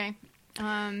 okay.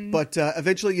 But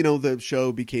eventually, you know, the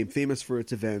show became famous for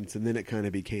its events, and then it kind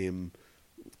of became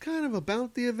kind of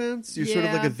about the events. You're sort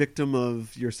of like a victim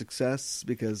of your success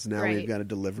because now we've got to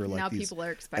deliver like now these people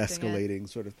are expecting escalating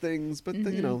sort of things. But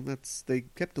you know, they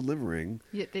kept delivering.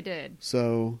 Yeah, they did.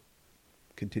 So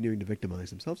continuing to victimize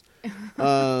themselves.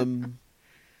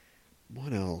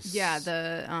 What else? Yeah,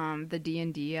 the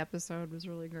D&D episode was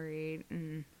really great,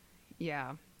 and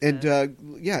yeah. And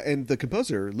and the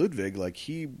composer Ludwig, like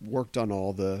he worked on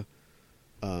all the.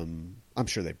 I'm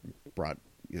sure they brought,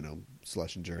 you know,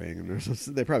 Schlesinger and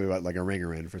they probably brought like a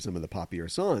ringer in for some of the poppier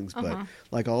songs, but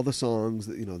like all the songs,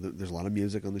 you know, there's a lot of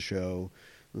music on the show,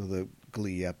 the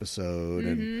Glee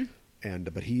episode,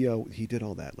 but he did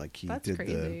all that. Like he did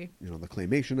the, you know, the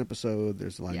Claymation episode.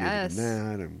 There's a lot of music in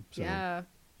that, and so yeah,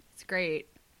 it's great.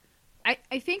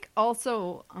 I think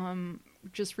also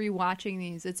just rewatching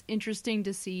these, it's interesting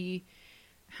to see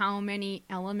how many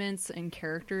elements and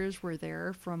characters were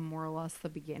there from more or less the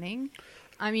beginning.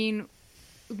 I mean,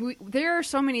 there are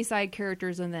so many side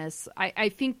characters in this. I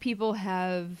think people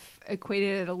have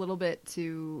equated it a little bit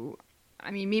to,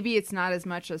 I mean, maybe it's not as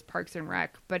much as Parks and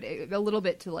Rec, but a little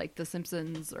bit to like The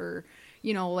Simpsons, or,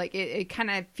 you know, like it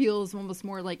kind of feels almost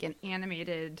more like an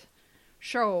animated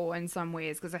show in some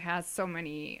ways because it has so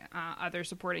many other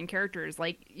supporting characters,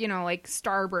 like, you know, like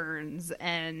Starburns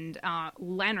and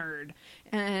Leonard,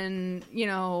 and, you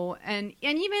know, and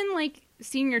even like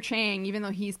Senior Chang, even though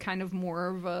he's kind of more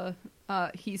of a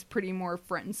he's pretty more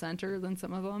front and center than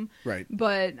some of them, right?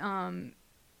 But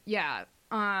yeah,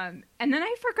 and then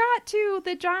I forgot too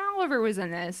that John Oliver was in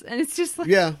this, and it's just like,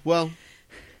 for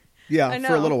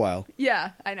a little while.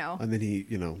 Yeah, I know. And then he,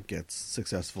 you know, gets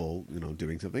successful, you know,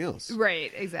 doing something else.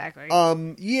 Right, exactly.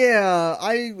 Yeah,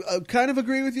 I kind of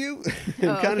agree with you.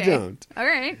 Kind of don't. All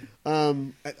right.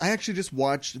 I actually just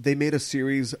watched, they made a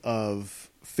series of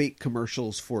fake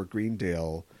commercials for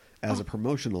Greendale as a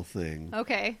promotional thing.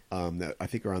 Okay. That I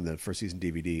think are on the first season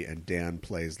DVD, and Dan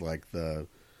plays like the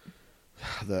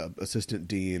assistant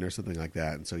dean or something like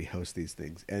that, and so he hosts these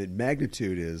things. And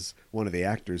Magnitude is one of the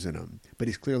actors in them, but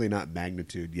he's clearly not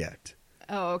Magnitude yet.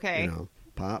 Oh, okay. You know,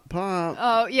 pop.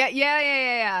 Oh,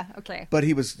 yeah. Okay. But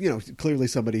he was, you know, clearly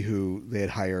somebody who they had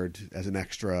hired as an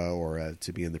extra or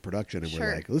to be in the production, and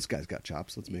we're like, well, this guy's got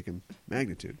chops. Let's make him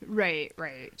Magnitude. Right.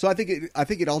 So I think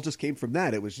it all just came from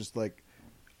that. It was just like,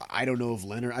 I don't know if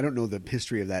Leonard, I don't know the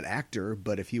history of that actor,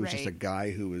 but if he was just a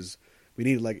guy who was. We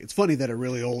needed, like, it's funny that a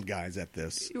really old guy's at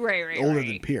this. Right. Older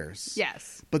than Pierce.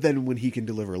 Yes. But then when he can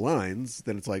deliver lines,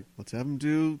 then it's like, let's have him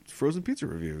do frozen pizza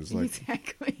reviews. Like,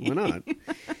 exactly. Why not?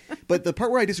 But the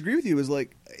part where I disagree with you is,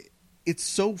 like, it's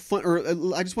so fun. Or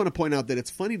I just want to point out that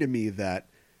it's funny to me that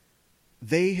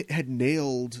they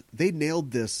nailed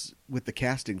this with the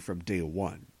casting from day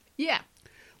one. Yeah.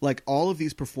 Like, all of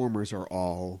these performers are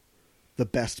all the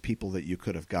best people that you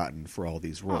could have gotten for all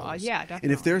these roles. Oh, yeah, definitely.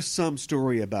 And if there's some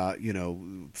story about, you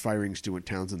know, firing Stuart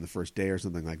Townsend the first day or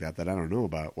something like that I don't know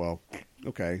about, well,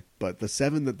 okay. But the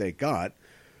 7 that they got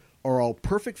are all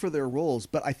perfect for their roles,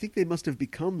 but I think they must have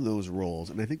become those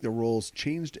roles, and I think the roles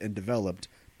changed and developed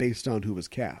based on who was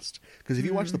cast. Because if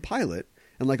you watch the pilot,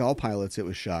 and like all pilots, it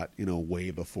was shot,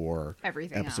 way before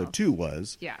everything episode else. 2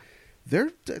 was. Yeah. Their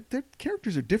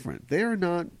characters are different. They are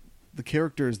not the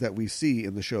characters that we see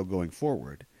in the show going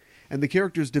forward. And the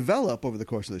characters develop over the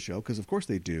course of the show, because of course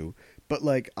they do. But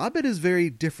like Abed is very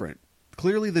different.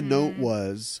 Clearly the note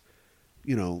was,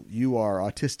 you are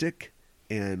autistic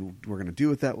and we're going to do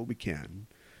with that what we can.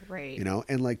 Right.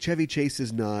 And like Chevy Chase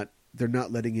is not, they're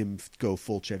not letting him go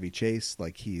full Chevy Chase.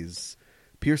 Like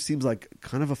Pierce seems like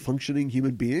kind of a functioning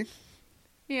human being.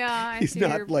 Yeah, he's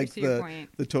not like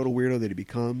the total weirdo that he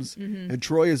becomes. Mm-hmm. And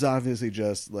Troy is obviously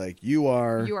just like, you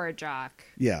are a jock.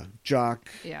 Yeah, jock.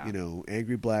 Yeah.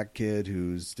 Angry black kid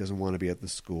who doesn't want to be at the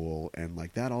school, and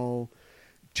like that all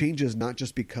changes not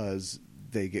just because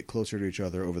they get closer to each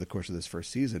other over the course of this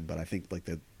first season, but I think like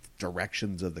the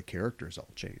directions of the characters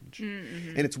all change.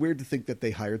 Mm-hmm. And it's weird to think that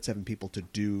they hired 7 people to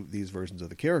do these versions of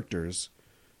the characters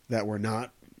that were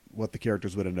not what the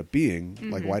characters would end up being.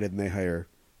 Mm-hmm. Like, why didn't they hire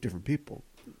different people?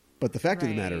 But the fact of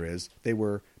the matter is, they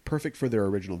were perfect for their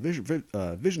original vision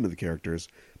of the characters,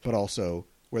 but also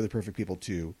were the perfect people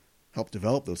to help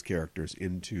develop those characters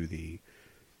into the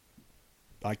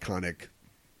iconic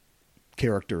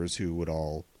characters who would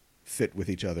all fit with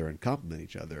each other and complement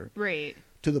each other. Right.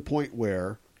 To the point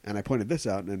where, and I pointed this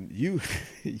out, and you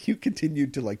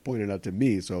continued to like point it out to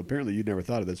me, so apparently you'd never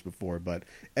thought of this before, but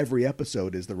every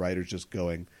episode is the writers just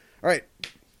going, all right,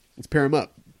 let's pair them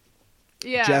up.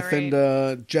 Yeah, Jeff right.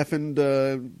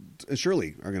 and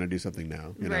Shirley are going to do something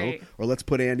now, right. Or let's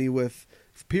put Annie with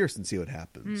Pierce and see what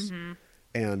happens. Mm-hmm.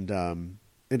 And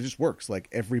it just works. Like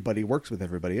everybody works with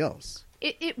everybody else.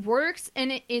 It works,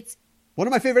 and it's one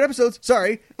of my favorite episodes.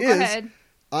 Sorry, Go is ahead.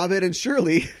 Abed and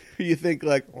Shirley. You think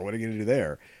like, well, what are you going to do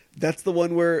there? That's the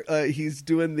one where he's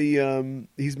doing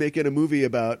he's making a movie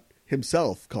about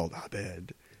himself called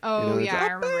Abed. Oh yeah, I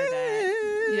remember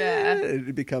that. Yeah,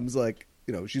 it becomes like.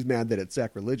 She's mad that it's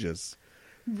sacrilegious.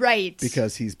 Right.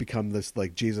 Because he's become this,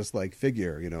 like, Jesus-like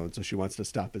figure, and so she wants to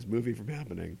stop his movie from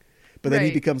happening. But then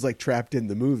he becomes, like, trapped in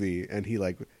the movie, and he,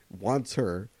 like, wants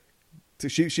her to...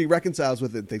 She reconciles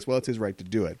with it and thinks, well, it's his right to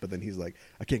do it. But then he's like,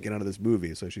 I can't get out of this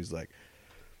movie. So she's, like,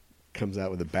 comes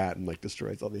out with a bat and, like,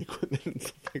 destroys all the equipment and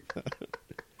stuff like that.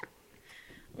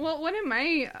 Well, one of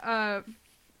my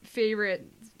favorite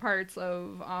parts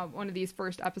of one of these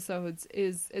first episodes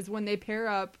is when they pair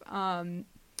up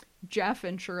Jeff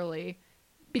and Shirley,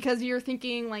 because you're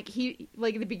thinking like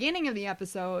at the beginning of the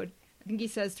episode, I think he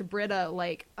says to Britta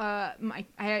like I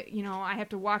have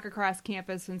to walk across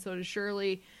campus, and so does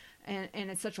Shirley, and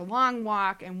it's such a long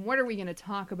walk, and what are we going to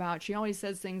talk about? She always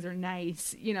says things are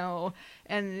nice,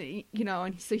 and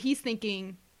so he's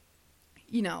thinking,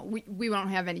 we won't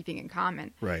have anything in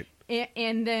common, right?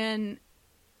 And then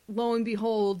lo and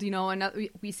behold,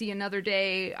 we see another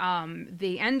day,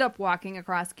 they end up walking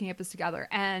across campus together,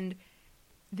 and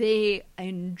they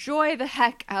enjoy the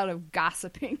heck out of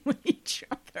gossiping with each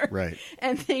other. Right.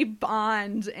 And they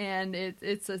bond, and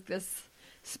it's this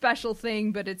special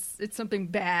thing, but it's something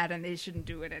bad, and they shouldn't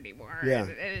do it anymore. Yeah.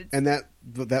 And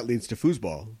that leads to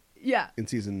foosball. Yeah. In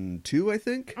season 2, I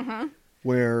think, uh-huh.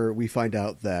 where we find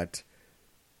out that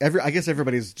I guess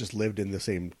everybody's just lived in the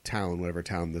same town, whatever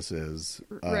town this is,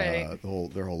 right.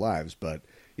 their whole lives. But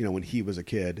when he was a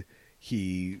kid,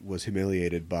 he was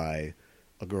humiliated by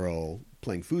a girl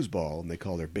playing foosball, and they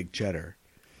called her Big Cheddar,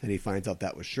 and he finds out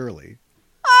that was Shirley.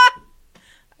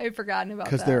 I've forgotten about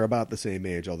that. Because they're about the same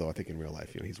age, although I think in real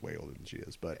life, he's way older than she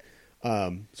is. But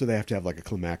so they have to have like a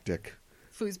climactic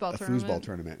foosball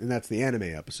tournament, and that's the anime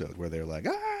episode where they're like,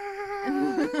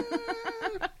 ah.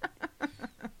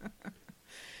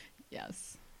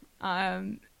 Yes.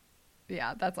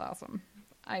 Yeah, that's awesome.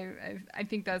 I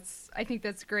think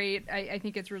that's great. I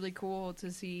think it's really cool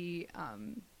to see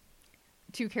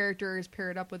two characters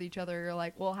paired up with each other. You're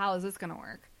like, well, how is this going to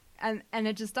work? And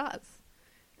it just does.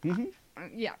 Mm-hmm.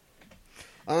 Yeah.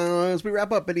 As we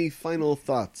wrap up, any final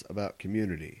thoughts about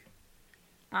Community?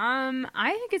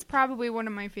 I think it's probably one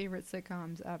of my favorite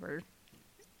sitcoms ever.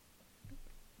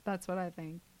 That's what I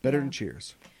think. Better than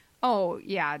Cheers. Oh,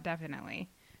 yeah, definitely.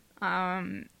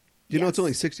 You know, it's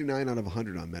only 69 out of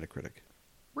 100 on Metacritic.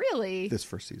 Really? This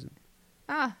first season.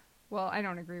 Well, I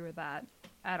don't agree with that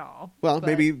at all. Well,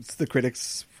 maybe it's the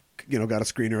critics, got a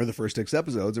screener of the first 6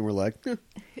 episodes, and we're like,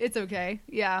 it's okay.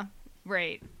 Yeah,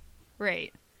 right.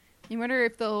 You wonder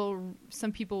if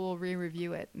some people will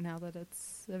re-review it now that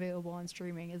it's available on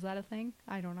streaming. Is that a thing?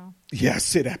 I don't know.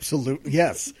 Yes, it absolutely.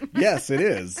 Yes, it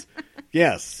is.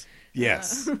 Yes.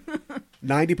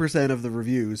 90% of the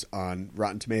reviews on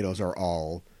Rotten Tomatoes are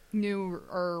all New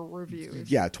or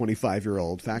reviews. Yeah,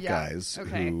 25-year-old fat Yeah, guys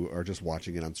okay. who are just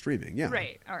watching it on streaming. Yeah.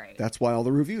 Right, all right. That's why all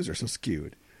the reviews are so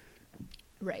skewed.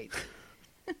 Right.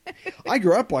 I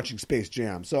grew up watching Space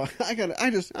Jam, so I don't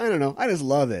know. I just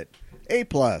love it. A+.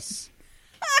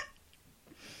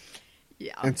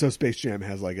 Yeah. And so Space Jam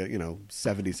has like a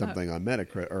 70-something on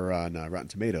Metacritic or on Rotten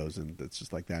Tomatoes, and it's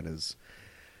just like that is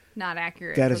not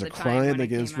accurate. That for is the a time crime when it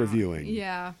against came out. reviewing.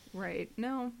 Yeah, right.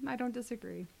 No, I don't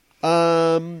disagree.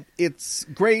 It's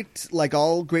great, like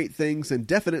all great things, and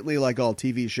definitely like all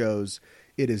TV shows,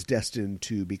 it is destined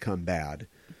to become bad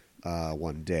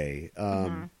one day.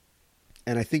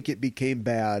 And I think it became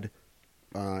bad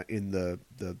in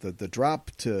the drop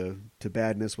to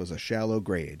badness was a shallow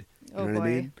grade. You Oh, know what I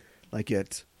boy. mean? Like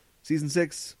season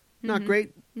 6, not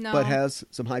great, No. but has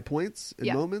some high points and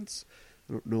Yeah. moments.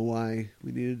 I don't know why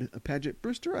we needed a Paget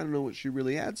Brewster. I don't know what she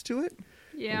really adds to it.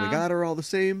 Yeah. But we got her all the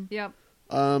same. Yep.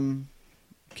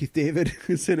 Keith David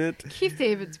is in it. Keith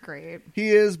David's great. He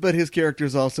is, but his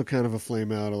character's also kind of a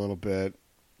flame out a little bit.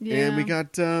 Yeah. And we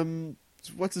got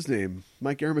what's his name?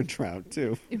 Mike Ehrmantraut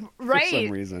too. Right. For some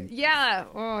reason. Yeah.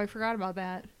 Oh, I forgot about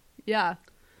that. Yeah.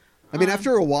 I mean,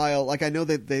 after a while, like I know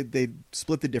that they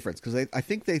split the difference because I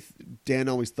think Dan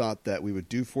always thought that we would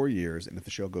do 4 years, and if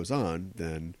the show goes on,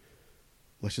 then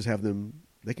let's just have them.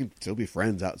 They can still be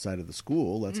friends outside of the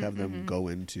school. Let's have them go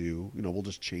into, we'll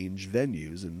just change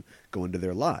venues and go into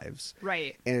their lives.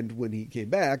 Right. And when he came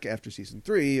back after season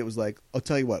 3, it was like, I'll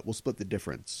tell you what, we'll split the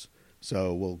difference.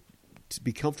 So we'll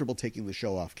be comfortable taking the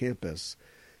show off campus,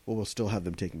 but we'll still have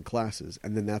them taking classes.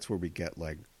 And then that's where we get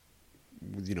like,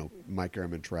 Mike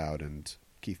Ehrmantraut and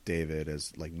Keith David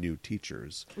as like new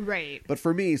teachers. Right. But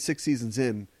for me, 6 seasons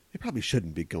in, they probably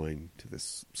shouldn't be going to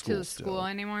this school To the still. school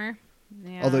anymore.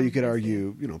 Yeah, Although you could I see.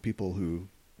 argue, people who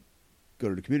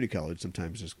go to community college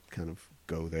sometimes just kind of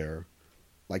go there,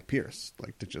 like Pierce,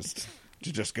 like to just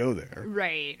go there.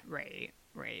 Right.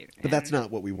 But that's And-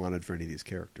 not what we wanted for any of these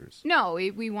characters. No,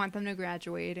 we want them to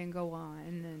graduate and go on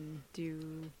and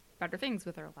do better things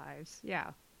with their lives.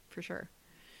 Yeah, for sure.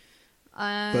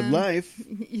 But life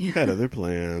Yeah. had other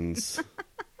plans.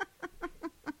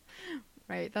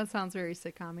 Right. That sounds very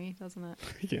sitcom-y, doesn't it?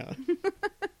 Yeah.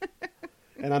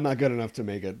 And I'm not good enough to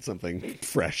make it something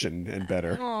fresh and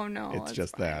better. Oh no, It's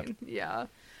just that. fine. Yeah.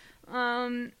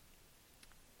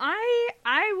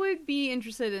 I would be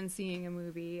interested in seeing a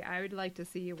movie. I would like to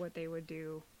see what they would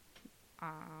do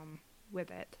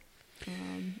with it.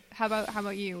 How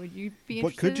about you? Would you be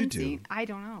What interested could you in do? seeing? I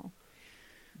don't know.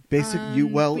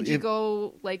 Would you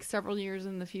go like several years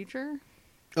in the future?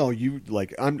 Oh,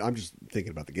 I'm just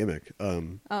thinking about the gimmick.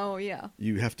 Oh yeah.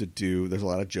 You have to do. There's a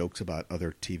lot of jokes about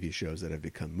other TV shows that have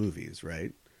become movies,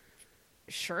 right?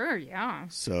 Sure, yeah.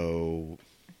 So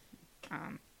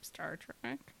Star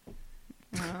Trek.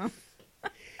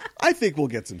 I think we'll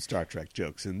get some Star Trek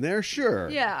jokes in there. Sure.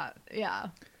 Yeah.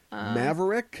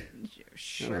 Maverick.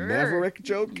 Sure. A Maverick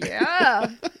joke.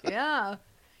 Yeah. Yeah.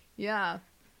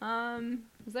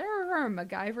 Was there ever a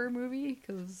MacGyver movie?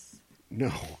 Because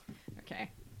No.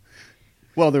 okay.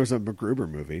 Well, there was a MacGruber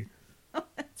movie. Oh,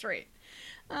 that's right.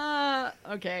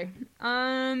 Okay.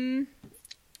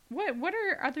 What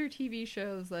are other TV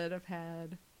shows that have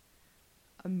had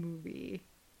a movie?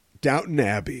 Downton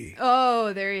Abbey.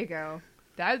 Oh, there you go.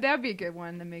 That'd be a good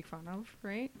one to make fun of,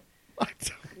 right?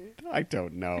 I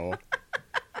don't know.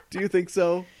 Do you think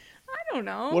so? I don't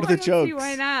know. What are I the don't jokes? See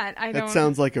why not? I don't. That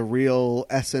sounds like a real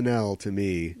SNL to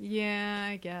me. Yeah,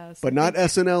 I guess. But not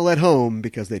SNL at home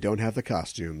because they don't have the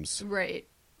costumes. Right.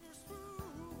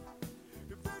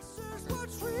 If this is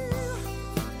what's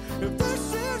real, if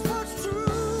this is what's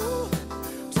true,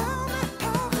 tell me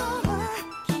how come I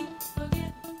keep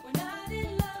forget we're not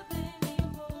in love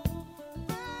anymore,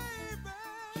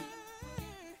 baby.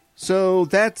 So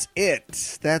that's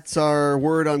it. That's our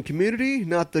word on Community.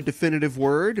 Not the definitive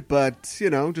word, but,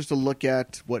 just a look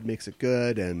at what makes it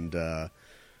good and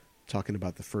talking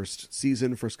about the first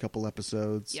season, first couple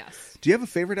episodes. Yes. Do you have a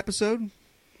favorite episode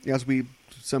as we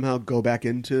somehow go back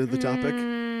into the topic?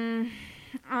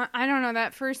 I don't know.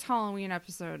 That first Halloween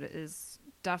episode is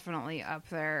definitely up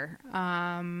there.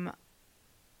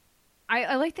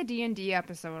 I like the D&D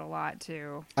episode a lot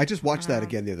too. I just watched that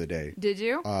again the other day. Did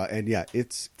you? And yeah, Does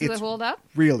it's it hold up?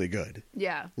 really good.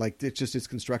 Yeah. Like it's just its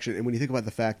construction, and when you think about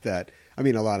the fact that a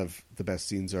lot of the best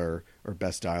scenes or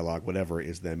best dialogue, whatever,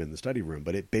 is them in the study room,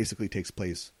 but it basically takes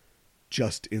place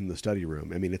just in the study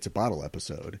room. It's a bottle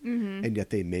episode, and yet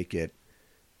they make it.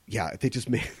 Yeah, they just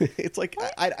make it's like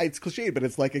it's cliche, but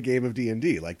it's like a game of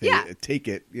D&D. Like they take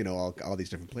it, all these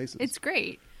different places. It's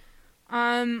great.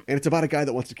 And it's about a guy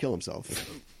that wants to kill himself.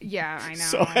 Yeah, I know.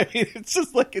 So it's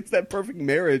just like it's that perfect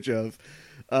marriage of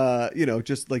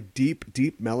just like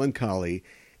deep melancholy,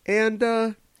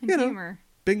 and humor.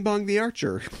 Bing Bong the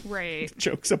Archer, Right.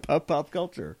 jokes about pop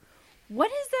culture.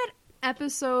 What is that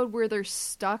episode where they're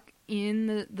stuck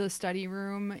in the study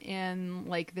room and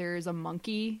like there's a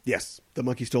monkey? Yes, the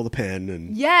monkey stole the pen,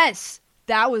 and Yes,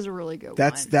 that was a really good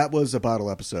one. that was a bottle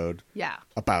episode. Yeah.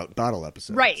 About bottle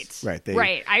episodes. Right.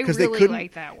 Right. I 'cause they really couldn't-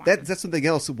 like that one. That's something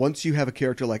else. Once you have a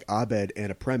character like Abed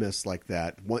and a premise like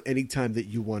that, anytime that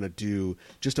you want to do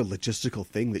just a logistical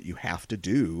thing that you have to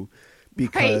do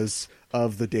because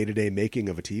of the day-to-day making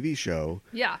of a TV show,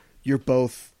 Yeah. you're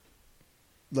both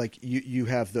like you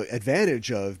have the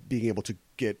advantage of being able to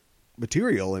get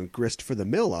material and grist for the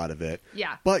mill out of it.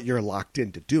 Yeah. But you're locked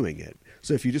into doing it.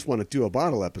 So if you just want to do a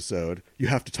bottle episode, you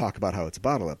have to talk about how it's a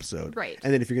bottle episode. Right.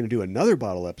 And then if you're going to do another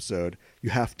bottle episode, you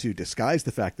have to disguise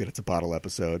the fact that it's a bottle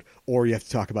episode, or you have to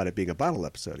talk about it being a bottle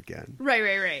episode again.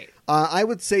 Right. I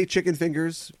would say Chicken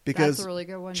Fingers, because That's a really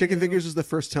good one, Chicken too. Fingers is the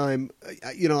first time,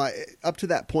 up to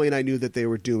that point I knew that they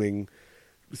were doing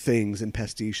things and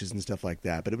pastiches and stuff like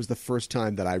that, but it was the first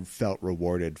time that I felt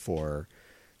rewarded for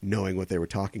knowing what they were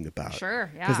talking about.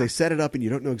 Sure, yeah. Because they set it up and you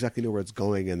don't exactly know where it's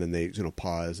going, and then they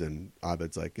pause, and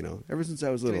Abed's like, ever since I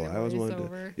was little, Doing the I always wanted to.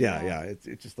 voiceover. Yeah. Yeah. It's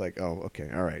just like, oh, okay,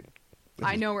 all right.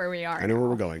 I know where we are. I know where now.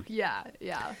 we're going. Yeah.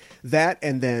 That,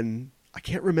 and then I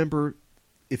can't remember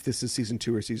if this is season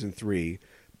 2 or season 3,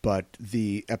 but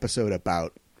the episode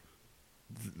about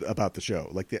the show,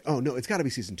 it's got to be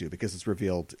season 2, because it's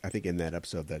revealed, I think, in that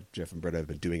episode that Jeff and Britta have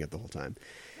been doing it the whole time,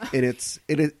 and it's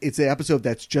an episode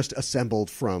that's just assembled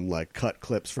from like cut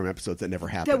clips from episodes that never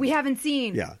happened That we haven't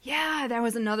seen. Yeah, that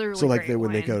was another really so like great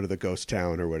when they one. go to the ghost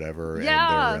town or whatever,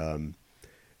 Yeah.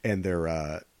 and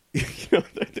they're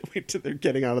they're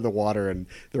getting out of the water and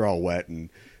they're all wet, and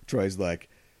Troy's like,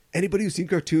 anybody who's seen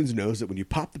cartoons knows that when you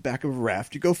pop the back of a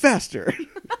raft, you go faster.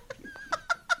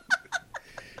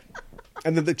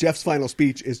 And then Jeff's final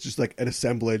speech is just like an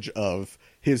assemblage of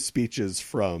his speeches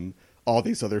from all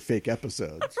these other fake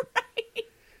episodes. Right.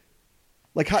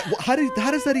 Like how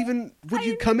does that even? Would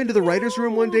you come into the writer's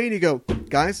room one day and you go,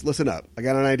 guys, listen up, I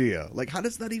got an idea? Like, how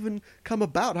does that even come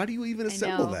about? How do you even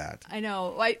assemble that? I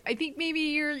know. I think maybe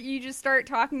you just start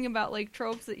talking about like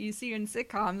tropes that you see in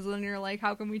sitcoms, and you're like,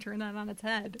 how can we turn that on its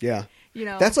head? Yeah. You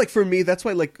know, That's like, for me, that's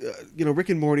why, like, Rick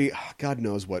and Morty, God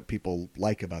knows what people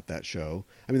like about that show.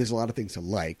 I mean, there's a lot of things to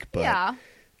like, but yeah.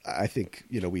 I think,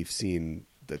 we've seen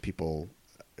that people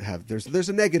have, there's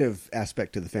a negative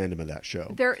aspect to the fandom of that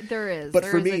show. There is. But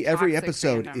There for is me, a every toxic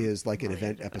episode fandom is like an related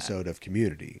event to that. episode of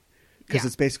Community. Because Yeah.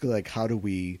 it's basically like, how do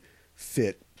we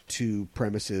fit two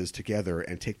premises together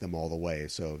and take them all the way?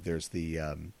 So there's the,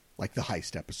 like the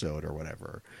heist episode or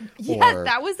whatever. Yeah, Or-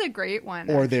 that was a great one.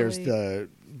 Or there's actually.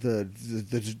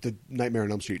 the Nightmare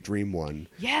on Elm Street Dream one,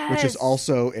 Yes! which is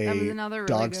also That was a another really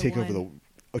dogs good take over one.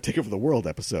 take over the world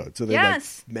episode. So they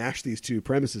Yes! like mash these two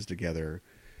premises together,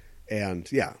 and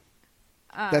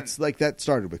that's like that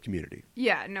started with Community.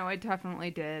 Yeah, no, it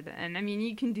definitely did. And I mean,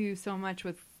 you can do so much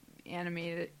with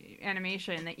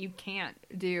animation that you can't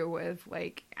do with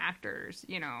like actors.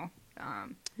 You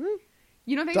don't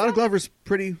think Donald so? Glover's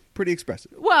pretty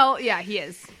expressive. Well, yeah, he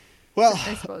is. Well,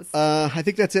 I suppose. I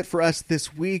think that's it for us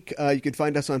this week. You can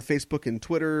find us on Facebook and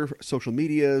Twitter, social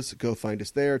medias. Go find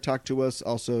us there. Talk to us.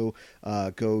 Also,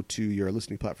 go to your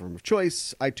listening platform of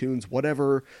choice, iTunes,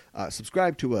 whatever.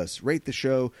 Subscribe to us. Rate the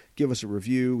show. Give us a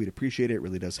review. We'd appreciate it. It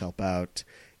really does help out.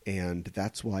 And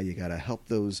that's why you got to help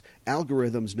those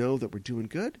algorithms know that we're doing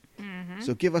good. Mm-hmm.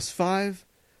 So give us 5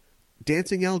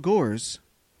 dancing Al Gores,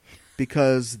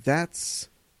 because that's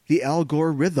the Al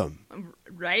Gore rhythm.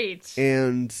 Right.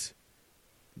 And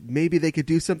maybe they could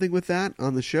do something with that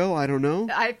on the show. I don't know.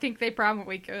 I think they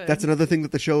probably could. That's another thing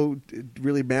that the show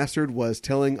really mastered, was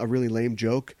telling a really lame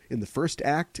joke in the first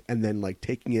act and then like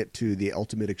taking it to the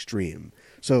ultimate extreme.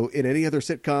 So in any other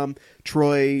sitcom,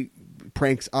 Troy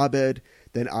pranks Abed,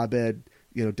 then Abed,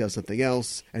 does something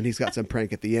else, and he's got some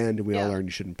prank at the end, and we all learn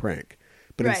you shouldn't prank.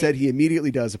 But Right. instead, he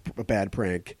immediately does a bad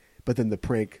prank, but then the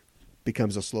prank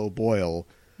becomes a slow boil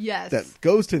Yes. that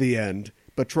goes to the end.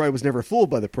 But Troy was never fooled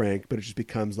by the prank, but it just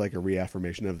becomes like a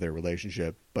reaffirmation of their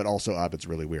relationship. But also, Abed's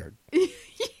really weird.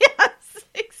 Yes,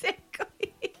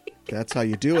 exactly. That's how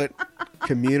you do it.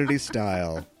 Community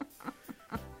style.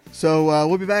 So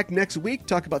we'll be back next week,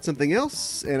 talk about something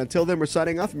else. And until then, we're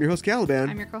signing off. I'm your host, Caliban.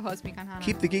 I'm your co-host, Mikan Hana.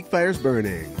 Keep the geek fires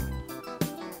burning.